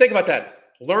there. Think about that.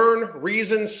 Learn,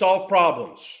 reason, solve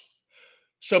problems.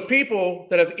 So people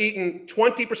that have eaten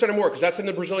 20% or more, because that's in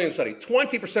the Brazilian study,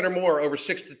 20% or more over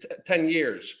 6 to 10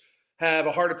 years have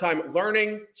a harder time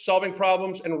learning, solving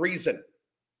problems, and reason.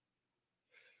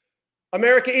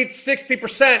 America eats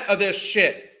 60% of this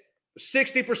shit.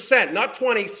 60%, not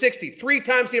 20, 60, 3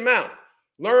 times the amount.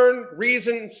 Learn,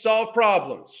 reason, solve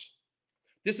problems.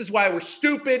 This is why we're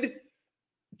stupid,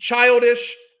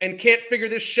 childish, and can't figure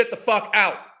this shit the fuck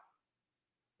out.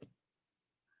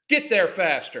 Get there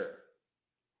faster.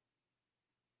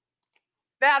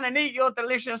 Down and eat your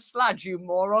delicious sludge, you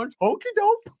morons. Okie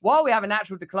doke. While we have a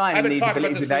natural decline in these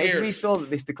abilities with age, we saw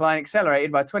that this decline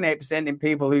accelerated by 28% in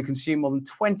people who consume more than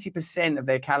 20% of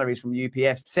their calories from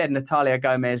UPFs, said Natalia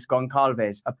Gomez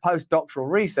Goncalves, a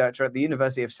postdoctoral researcher at the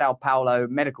University of Sao Paulo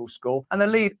Medical School and the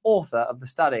lead author of the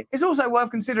study. It's also worth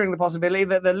considering the possibility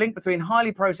that the link between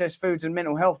highly processed foods and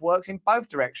mental health works in both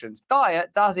directions.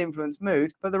 Diet does influence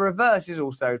mood, but the reverse is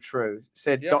also true,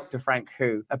 said Dr. Frank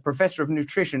Hu, a professor of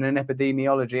nutrition and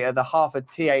epidemiology at the Harvard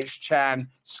T.H. Chan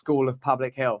School of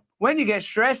Public Health. When you get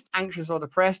stressed, anxious, or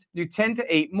depressed, you tend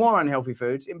to eat more unhealthy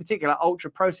foods, in particular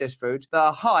ultra-processed foods that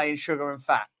are high in sugar and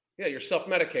fat. Yeah, you're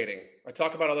self-medicating. I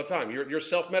talk about it all the time. You're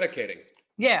self-medicating.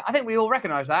 Yeah, I think we all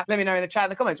recognize that. Let me know in the chat in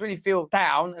the comments. When you feel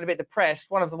down and a bit depressed,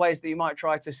 one of the ways that you might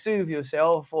try to soothe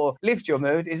yourself or lift your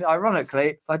mood is,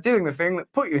 ironically, by doing the thing that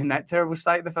put you in that terrible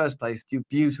state in the first place. You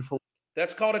beautiful.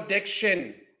 That's called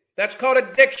addiction. That's called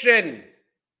addiction.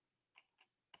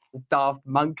 Daft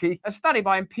monkey. A study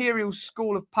by Imperial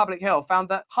School of Public Health found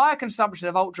that higher consumption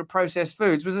of ultra-processed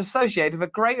foods was associated with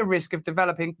a greater risk of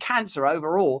developing cancer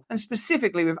overall, and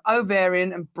specifically with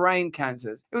ovarian and brain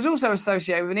cancers. It was also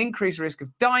associated with an increased risk of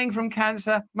dying from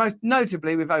cancer, most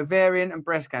notably with ovarian and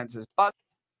breast cancers. But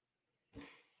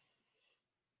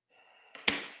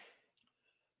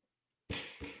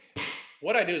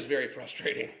what I do is very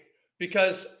frustrating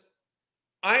because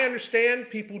I understand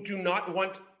people do not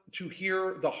want to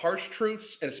hear the harsh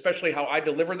truths, and especially how I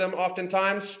deliver them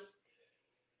oftentimes.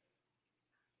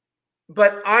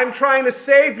 But I'm trying to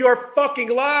save your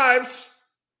fucking lives.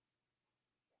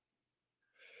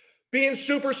 Being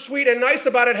super sweet and nice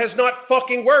about it has not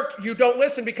fucking worked. You don't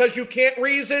listen because you can't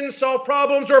reason, solve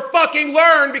problems, or fucking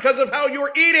learn because of how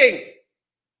you're eating.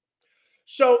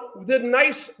 So the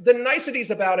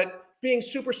niceties about it, being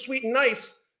super sweet and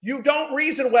nice, you don't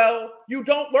reason well, you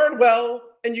don't learn well,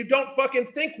 and you don't fucking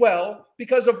think well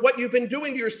because of what you've been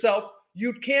doing to yourself.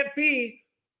 You can't be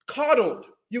coddled.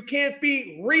 You can't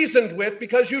be reasoned with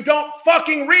because you don't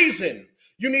fucking reason.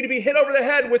 You need to be hit over the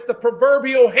head with the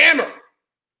proverbial hammer.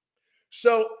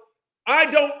 So I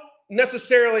don't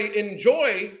necessarily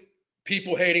enjoy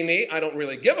people hating me. I don't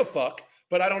really give a fuck,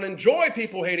 but I don't enjoy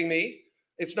people hating me.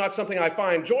 It's not something I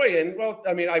find joy in. Well,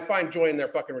 I mean, I find joy in their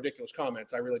fucking ridiculous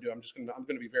comments. I really do. I'm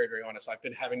going to be very, very honest. I've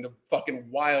been having the fucking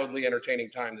wildly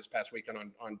entertaining time this past weekend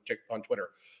on Twitter.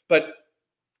 But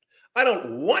I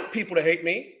don't want people to hate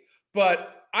me.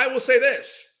 But I will say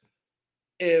this: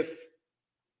 if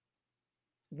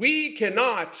we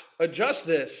cannot adjust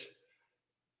this,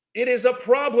 it is a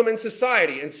problem in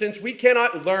society. And since we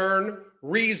cannot learn,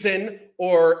 reason,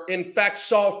 or in fact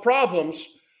solve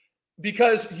problems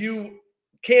because you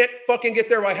can't fucking get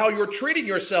there by how you're treating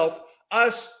yourself,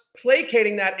 us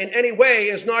placating that in any way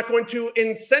is not going to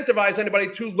incentivize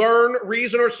anybody to learn,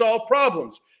 reason, or solve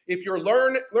problems. If your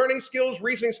learning skills,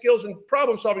 reasoning skills, and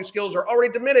problem-solving skills are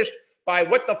already diminished by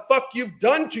what the fuck you've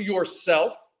done to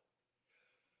yourself,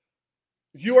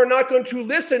 you are not going to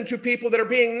listen to people that are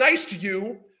being nice to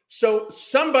you. So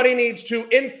somebody needs to,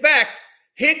 in fact,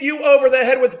 hit you over the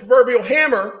head with a proverbial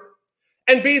hammer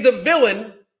and be the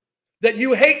villain that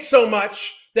you hate so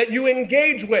much that you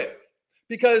engage with.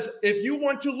 Because if you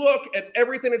want to look at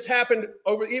everything that's happened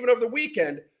even over the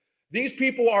weekend, these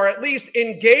people are at least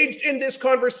engaged in this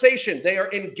conversation. They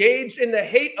are engaged in the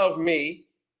hate of me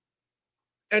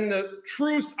and the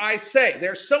truths I say.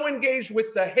 They're so engaged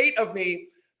with the hate of me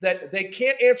that they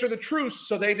can't answer the truths,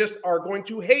 so they just are going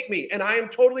to hate me. And I am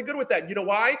totally good with that. You know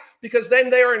why? Because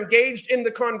then they are engaged in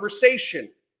the conversation.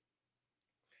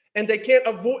 And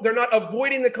they're not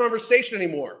avoiding the conversation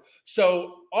anymore.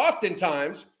 So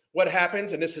oftentimes what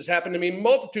happens, and this has happened to me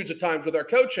multitudes of times with our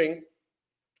coaching,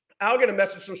 I'll get a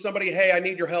message from somebody, hey, I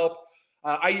need your help.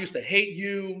 I used to hate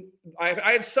you. I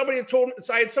had somebody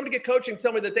get coaching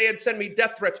tell me that they had sent me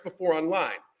death threats before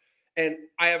online. And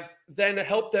I have then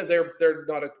helped them. They're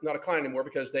not a client anymore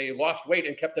because they lost weight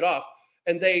and kept it off.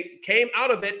 And they came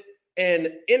out of it and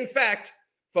in fact,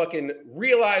 fucking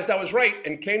realized I was right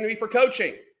and came to me for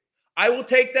coaching. I will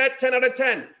take that 10 out of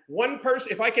 10. One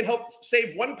person, if I can help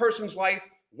save one person's life,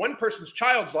 one person's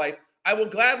child's life, I will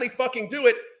gladly fucking do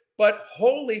it. But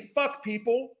holy fuck,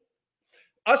 people,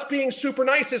 us being super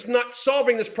nice is not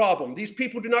solving this problem. These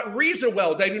people do not reason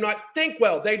well. They do not think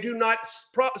well. They do not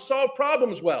solve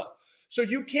problems well. So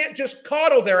you can't just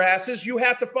coddle their asses. You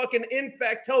have to fucking, in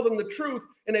fact, tell them the truth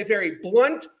in a very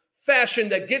blunt, fashion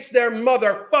that gets their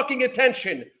motherfucking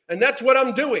attention. And that's what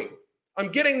I'm doing.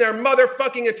 I'm getting their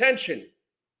motherfucking attention.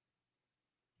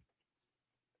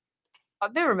 I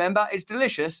do remember it's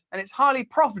delicious and it's highly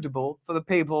profitable for the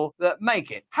people that make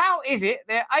it. How is it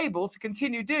they're able to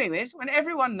continue doing this when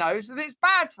everyone knows that it's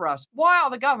bad for us? Why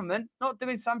are the government not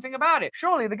doing something about it?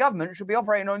 Surely the government should be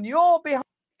operating on your behalf.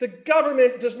 The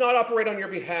government does not operate on your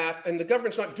behalf, and the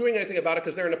government's not doing anything about it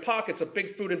because they're in the pockets of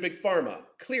big food and big pharma,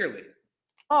 clearly.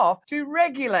 To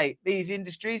regulate these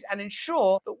industries and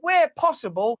ensure that where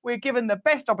possible, we're given the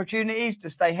best opportunities to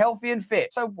stay healthy and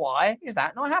fit. So why is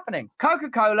that not happening?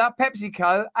 Coca-Cola,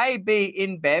 PepsiCo, AB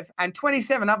InBev, and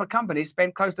 27 other companies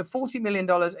spend close to $40 million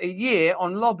a year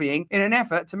on lobbying in an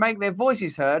effort to make their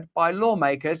voices heard by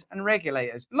lawmakers and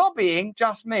regulators. Lobbying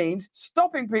just means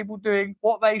stopping people doing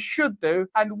what they should do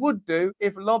and would do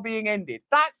if lobbying ended.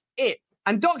 That's it.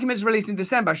 And documents released in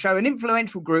December show an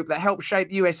influential group that helps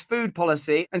shape US food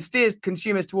policy and steers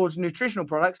consumers towards nutritional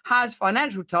products has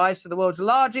financial ties to the world's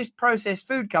largest processed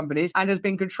food companies and has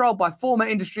been controlled by former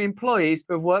industry employees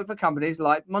who have worked for companies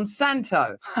like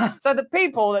Monsanto. So the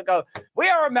people that go, we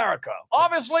are America.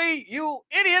 Obviously, you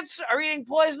idiots are eating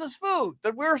poisonous food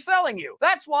that we're selling you.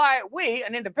 That's why we,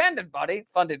 an independent body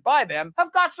funded by them,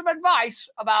 have got some advice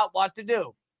about what to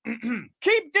do.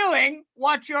 Keep doing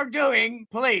what you're doing,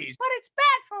 please. But it's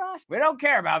bad for us. We don't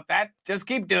care about that. Just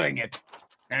keep doing it.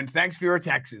 And thanks for your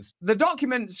taxes. The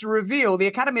documents reveal the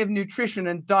Academy of Nutrition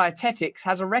and Dietetics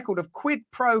has a record of quid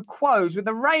pro quos with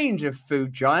a range of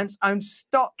food giants, owns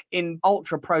stock in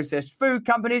ultra-processed food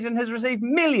companies, and has received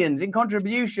millions in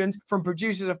contributions from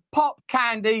producers of pop,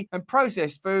 candy, and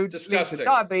processed foods linked to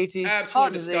diabetes,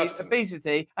 heart disease,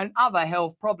 obesity, and other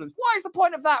health problems. What is the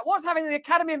point of that? What's having the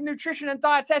Academy of Nutrition and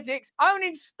Dietetics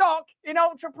owning stock in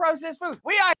ultra-processed food?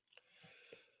 We are...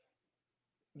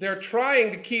 They're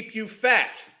trying to keep you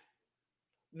fat.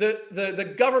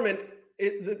 The government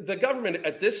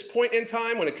at this point in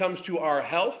time, when it comes to our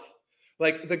health,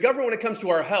 like the government when it comes to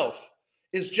our health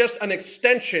is just an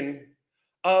extension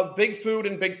of big food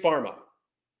and big pharma.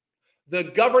 The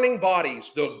governing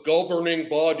bodies,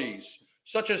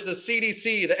 such as the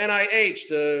CDC, the NIH,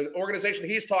 the organization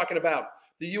he's talking about,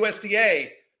 the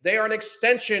USDA, they are an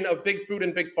extension of big food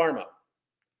and big pharma.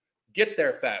 Get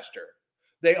there faster.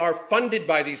 They are funded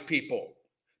by these people.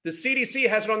 The CDC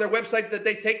has it on their website that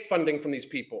they take funding from these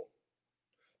people.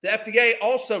 The FDA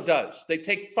also does. They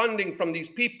take funding from these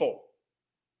people.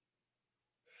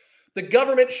 The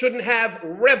government shouldn't have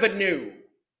revenue.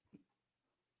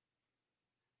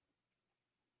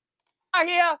 Are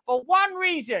here for one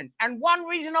reason and one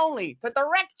reason only, to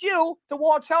direct you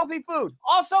towards healthy food.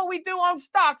 Also, we do own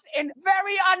stocks in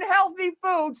very unhealthy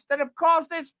foods that have caused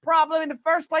this problem in the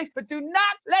first place, but do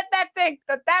not let that think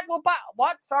that that will buy...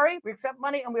 What? Sorry? We accept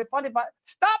money and we're funded by...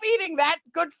 Stop eating that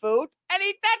good food and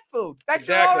eat that food that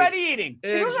you're already eating.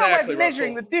 There's also a way of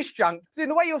measuring the disjunct. See,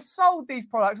 the way you're sold these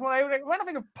products, when I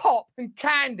think of pop and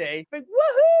candy, think,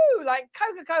 woohoo! Like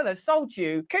Coca-Cola sold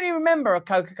you. Can you remember a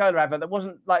Coca-Cola advert that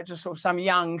wasn't like just sort of some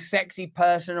young, sexy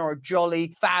person or a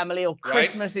jolly family or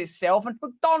Christmas itself? And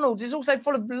McDonald's is also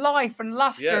full of life and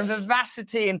luster and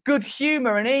vivacity and good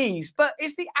humor and ease. But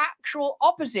it's the actual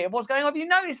opposite of what's going on. Have you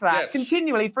noticed that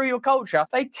continually through your culture?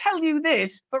 They tell you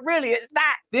this, but really it's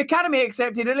that. The Academy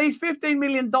accepted at least $15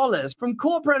 million from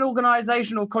corporate and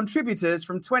organizational contributors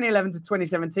from 2011 to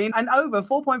 2017, and over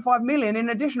 $4.5 million in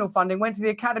additional funding went to the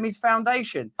Academy's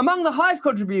foundation. Among the highest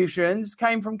contributions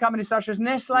came from companies such as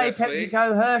Nestle,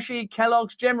 PepsiCo, Hershey,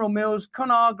 Kellogg's, General Mills,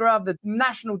 Conagra, the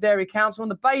National Dairy Council,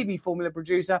 and the baby formula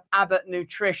producer Abbott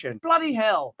Nutrition. Bloody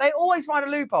hell. They always find a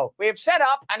loophole. We have set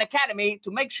up an academy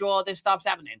to make sure this stuff's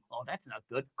happening. Oh, that's not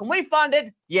good. Can we fund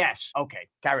it? Yes. Okay,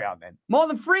 carry on then. More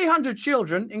than 300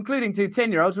 children, including 2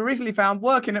 10-year-olds, were recently found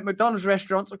working at McDonald's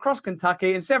restaurants across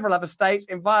Kentucky and several other states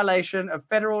in violation of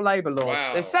federal labor laws.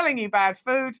 Wow. They're selling you bad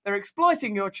food. They're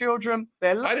exploiting your children.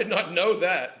 I did not know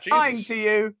that. Lying to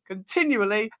you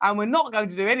continually, and we're not going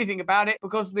to do anything about it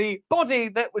because the body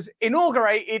that was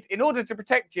inaugurated in order to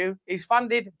protect you is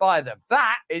funded by them.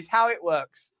 That is how it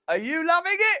works. Are you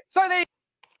loving it? So there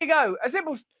you go. A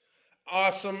simple...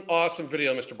 Awesome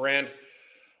video, Mr. Brand.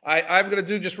 I'm going to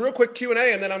do just real quick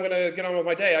Q&A, and then I'm going to get on with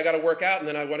my day. I got to work out, and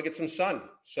then I want to get some sun.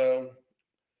 So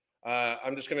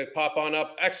I'm just going to pop on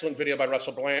up. Excellent video by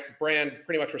Russell Brand,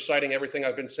 pretty much reciting everything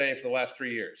I've been saying for the last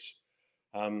 3 years.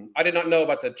 I did not know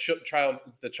about the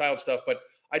child stuff, but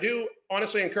I do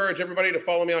honestly encourage everybody to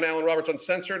follow me on Alan Roberts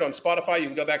Uncensored on Spotify. You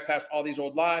can go back past all these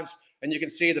old lives, and you can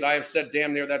see that I have said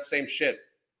damn near that same shit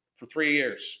for 3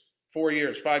 years, 4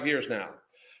 years, 5 years now.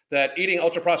 That eating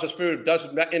ultra-processed food does,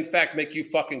 in fact, make you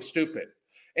fucking stupid.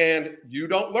 And you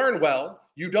don't learn well,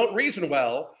 you don't reason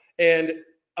well, And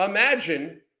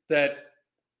imagine that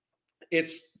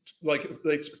it's like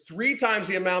 3 times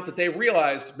the amount that they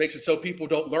realized makes it so people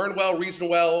don't learn well, reason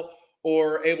well,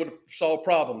 or able to solve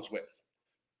problems with.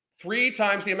 3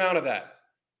 times the amount of that.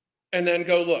 And then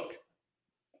go look.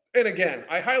 And again,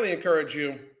 I highly encourage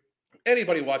you,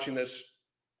 anybody watching this,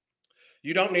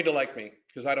 you don't need to like me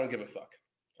because I don't give a fuck.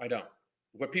 I don't.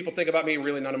 What people think about me,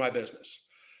 really none of my business.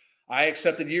 I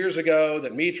accepted years ago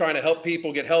that me trying to help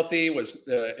people get healthy was,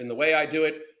 in the way I do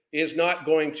it, is not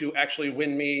going to actually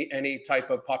win me any type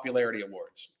of popularity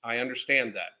awards. I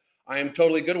understand that. I am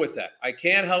totally good with that. I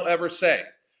can, however, say,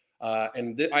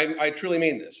 I truly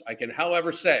mean this, I can,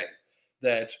 however, say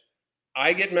that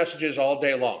I get messages all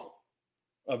day long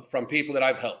from people that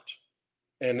I've helped.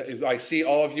 And I see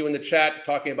all of you in the chat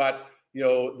talking about,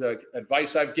 the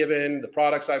advice I've given, the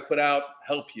products I've put out,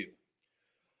 help you.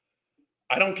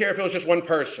 I don't care if it was just one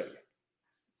person.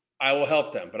 I will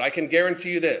help them. But I can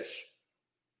guarantee you this.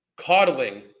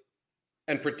 Coddling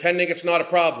and pretending it's not a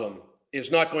problem is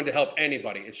not going to help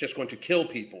anybody. It's just going to kill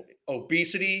people.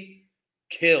 Obesity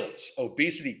kills.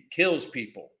 Obesity kills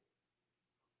people.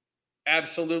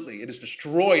 Absolutely. It is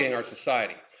destroying our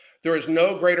society. There is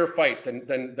no greater fight than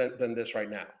this right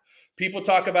now. People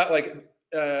talk about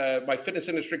my fitness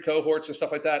industry cohorts and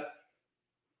stuff like that.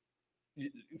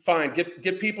 Fine.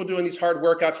 Get people doing these hard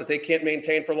workouts that they can't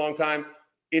maintain for a long time.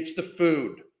 It's the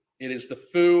food. It is the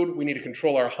food. We need to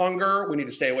control our hunger. We need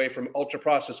to stay away from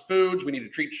ultra-processed foods. We need to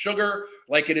treat sugar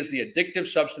like it is the addictive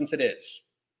substance it is.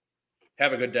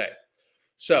 Have a good day.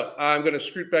 So I'm going to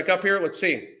scoot back up here. Let's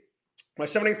see. My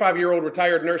 75-year-old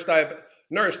retired nurse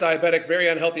diabetic, very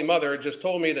unhealthy mother just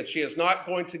told me that she is not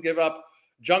going to give up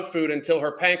junk food until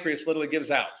her pancreas literally gives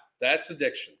out. That's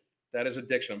addiction. That is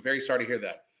addiction. I'm very sorry to hear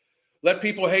that. Let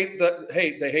people hate.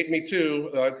 They hate me too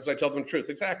because I tell them the truth.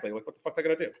 Exactly. Like, what the fuck are they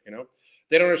going to do?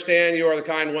 They don't understand. You are the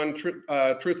kind one.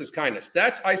 Truth is kindness.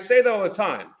 I say that all the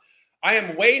time. I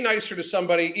am way nicer to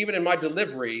somebody, even in my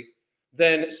delivery,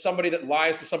 than somebody that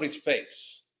lies to somebody's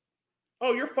face.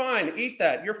 Oh, you're fine. Eat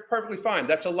that. You're perfectly fine.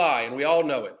 That's a lie, and we all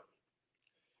know it.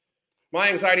 My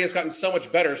anxiety has gotten so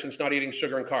much better since not eating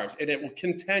sugar and carbs, and it will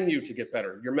continue to get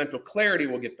better. Your mental clarity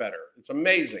will get better. It's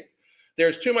amazing.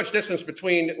 There's too much distance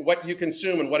between what you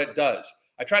consume and what it does.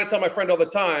 I try to tell my friend all the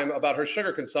time about her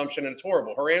sugar consumption, and it's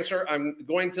horrible. Her answer, I'm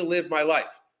going to live my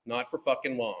life. Not for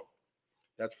fucking long.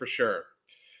 That's for sure.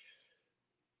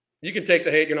 You can take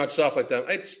the hate. You're not soft like them.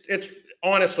 It's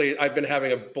honestly, I've been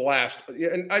having a blast.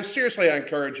 And I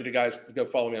encourage you guys to go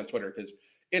follow me on Twitter because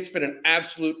it's been an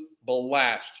absolute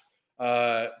blast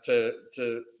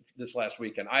to this last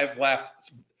weekend. I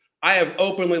have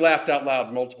openly laughed out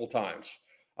loud multiple times.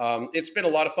 It's been a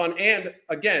lot of fun. And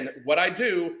again, what I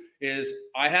do is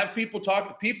I have people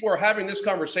talk. People are having this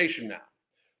conversation now.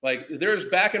 Like there's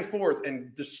back and forth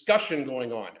and discussion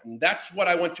going on. And that's what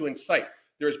I want to incite.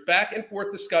 There's back and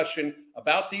forth discussion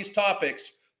about these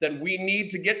topics that we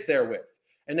need to get there with.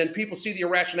 And then people see the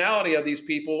irrationality of these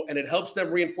people and it helps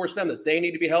them reinforce them that they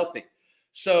need to be healthy.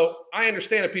 So I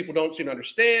understand that people don't seem to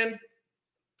understand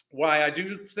why I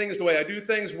do things the way I do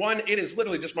things. One, it is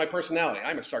literally just my personality.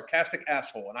 I'm a sarcastic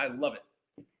asshole and I love it.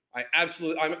 I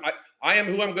am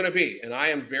who I'm going to be. And I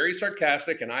am very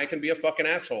sarcastic and I can be a fucking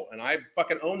asshole and I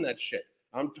fucking own that shit.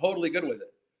 I'm totally good with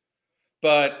it.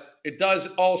 But it does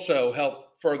also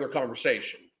help further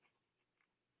conversation.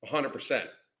 100%.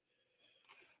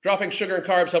 Dropping sugar and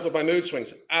carbs help with my mood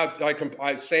swings.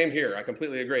 Same here. I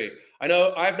completely agree. I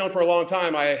know I've known for a long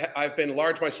time. I've been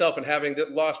large myself and having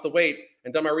lost the weight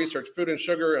and done my research. Food and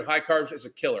sugar and high carbs is a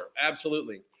killer.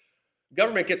 Absolutely.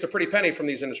 Government gets a pretty penny from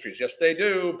these industries. Yes, they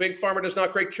do. Big Pharma does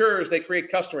not create cures. They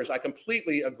create customers. I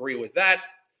completely agree with that.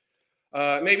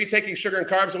 Maybe taking sugar and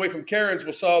carbs away from Karens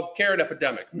will solve Karen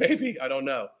epidemic. Maybe. I don't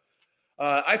know.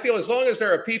 I feel as long as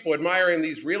there are people admiring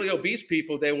these really obese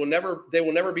people, they will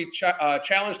never be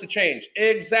challenged to change.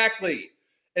 Exactly.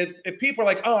 If people are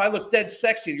like, oh, I look dead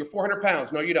sexy. You're 400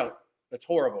 pounds. No, you don't. That's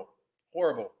horrible.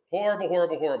 Horrible. Horrible,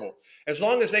 horrible, horrible. As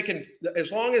long as they,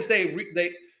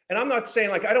 and I'm not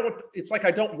saying like, it's like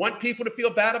I don't want people to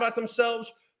feel bad about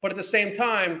themselves, but at the same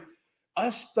time,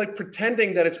 us like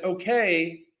pretending that it's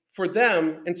okay for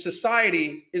them and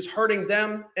society is hurting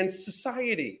them and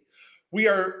society. We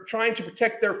are trying to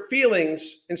protect their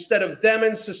feelings instead of them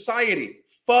and society.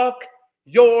 Fuck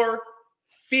your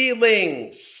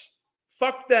feelings.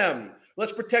 Fuck them.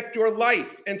 Let's protect your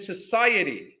life and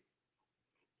society.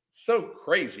 So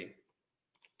crazy.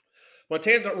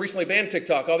 Montana recently banned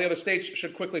TikTok. All the other states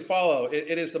should quickly follow.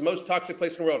 It is the most toxic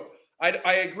place in the world.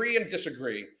 I agree and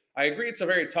disagree. I agree it's a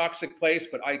very toxic place,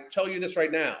 but I tell you this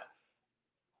right now.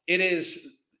 It is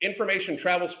information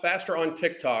travels faster on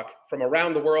TikTok from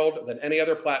around the world than any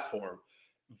other platform.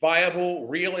 Viable,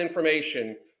 real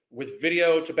information with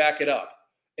video to back it up.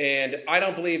 And I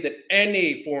don't believe that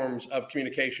any forms of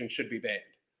communication should be banned.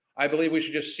 I believe we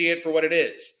should just see it for what it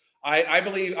is. I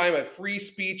believe I'm a free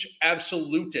speech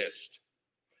absolutist.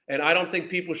 And I don't think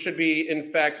people should be,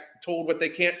 in fact, told what they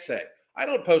can't say. I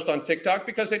don't post on TikTok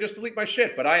because they just delete my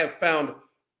shit. But I have found,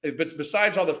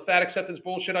 besides all the fat acceptance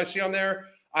bullshit I see on there,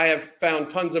 I have found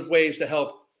tons of ways to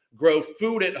help grow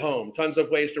food at home, tons of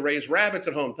ways to raise rabbits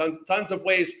at home, tons of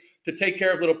ways to take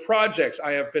care of little projects.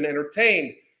 I have been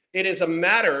entertained. It is a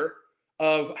matter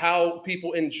of how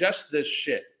people ingest this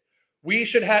shit. We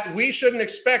shouldn't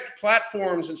expect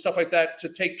platforms and stuff like that to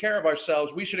take care of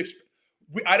ourselves.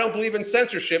 I don't believe in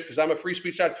censorship because I'm a free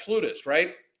speech absolutist,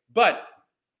 right? But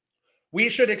we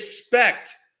should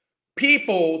expect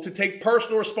people to take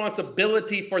personal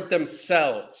responsibility for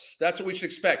themselves. That's what we should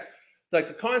expect. Like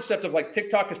the concept of like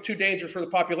TikTok is too dangerous for the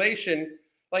population.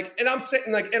 Like, and I'm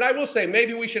saying like, and I will say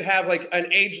maybe we should have like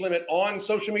an age limit on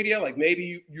social media. Like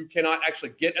maybe you cannot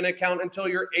actually get an account until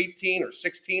you're 18 or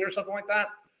 16 or something like that.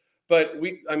 But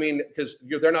because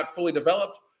they're not fully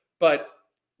developed. But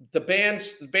the banned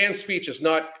speech is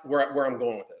not where I'm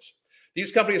going with this.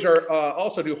 These companies are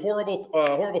also do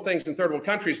horrible things in third world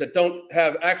countries that don't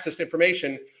have access to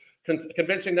information,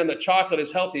 convincing them that chocolate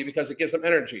is healthy because it gives them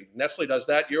energy. Nestle does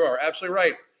that. You are absolutely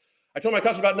right. I told my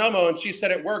cousin about Nomo, and she said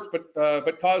it worked,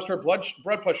 but caused her blood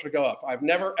pressure to go up. I've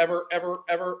never, ever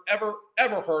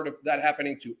heard of that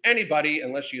happening to anybody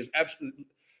unless she is absolutely.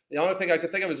 The only thing I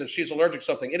could think of is if she's allergic to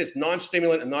something. It is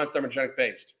non-stimulant and non-thermogenic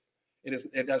based.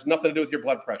 It has nothing to do with your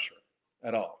blood pressure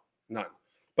at all. None.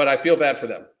 But I feel bad for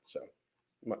them. So,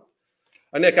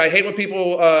 Nick, I hate when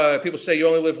people say you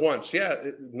only live once. Yeah,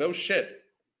 no shit.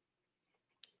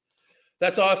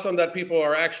 That's awesome that people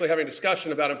are actually having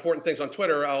discussion about important things on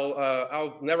Twitter.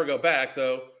 I'll never go back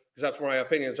though, because that's where my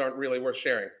opinions aren't really worth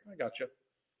sharing. I got you.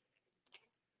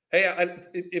 Hey,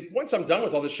 if once I'm done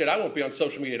with all this shit, I won't be on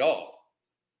social media at all.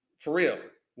 For real.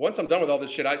 Once I'm done with all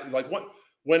this shit,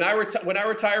 when I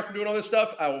retire from doing all this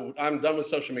stuff, I'm done with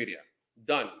social media.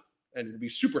 Done. And be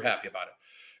super happy about it.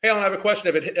 Hey, Alan, I have a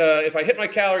question. If I hit my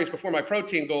calories before my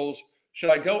protein goals, should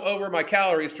I go over my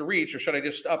calories to reach, or should I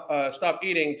just stop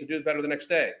eating to do better the next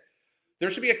day?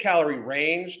 There should be a calorie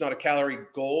range, not a calorie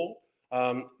goal.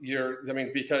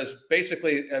 Because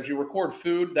basically, as you record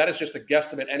food, that is just a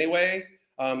guesstimate anyway.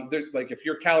 Like if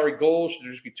your calorie goal should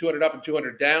just be 200 up and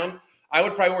 200 down, I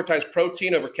would prioritize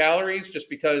protein over calories just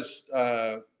because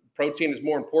protein is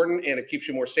more important and it keeps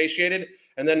you more satiated.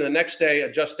 And then the next day,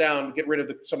 adjust down, get rid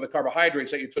of some of the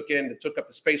carbohydrates that you took in that took up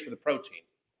the space for the protein.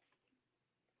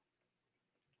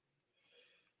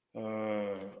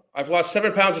 I've lost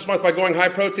 7 pounds this month by going high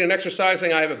protein and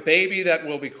exercising. I have a baby that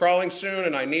will be crawling soon,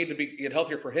 and I need to get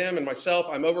healthier for him and myself.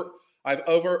 I'm overweight. I've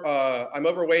been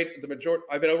overweight the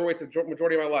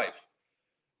majority of my life.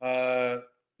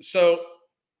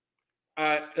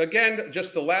 Again,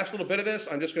 just the last little bit of this,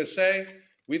 I'm just going to say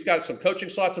we've got some coaching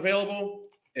slots available.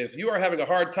 If you are having a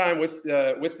hard time with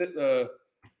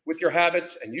your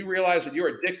habits and you realize that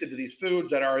you're addicted to these foods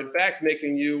that are in fact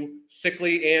making you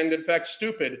sickly and in fact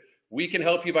stupid, we can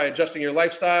help you by adjusting your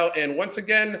lifestyle. And once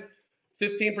again,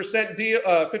 15% deal,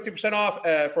 50% off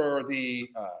for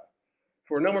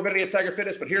No Morbidity at Tiger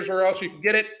Fitness. But here's where else you can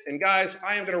get it. And guys,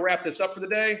 I am going to wrap this up for the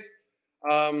day.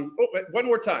 One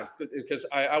more time, because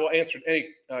I will answer any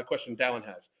question Dallin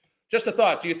has. Just a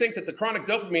thought. Do you think that the chronic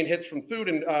dopamine hits from food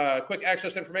and quick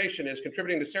access to information is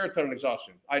contributing to serotonin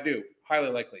exhaustion? I do. Highly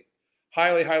likely.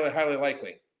 Highly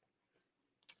likely.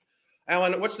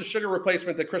 Alan, what's the sugar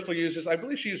replacement that Crystal uses? I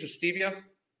believe she uses stevia.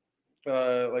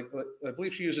 I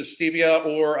believe she uses stevia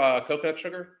or coconut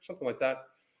sugar, something like that.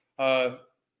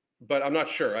 But I'm not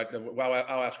sure.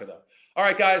 I'll ask her though. All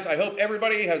right, guys. I hope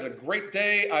everybody has a great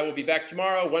day. I will be back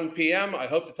tomorrow, 1 p.m. I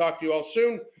hope to talk to you all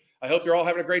soon. I hope you're all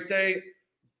having a great day.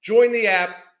 Join the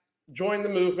app. Join the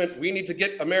movement. We need to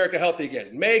get America healthy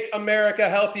again. Make America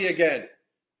healthy again.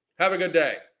 Have a good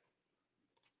day.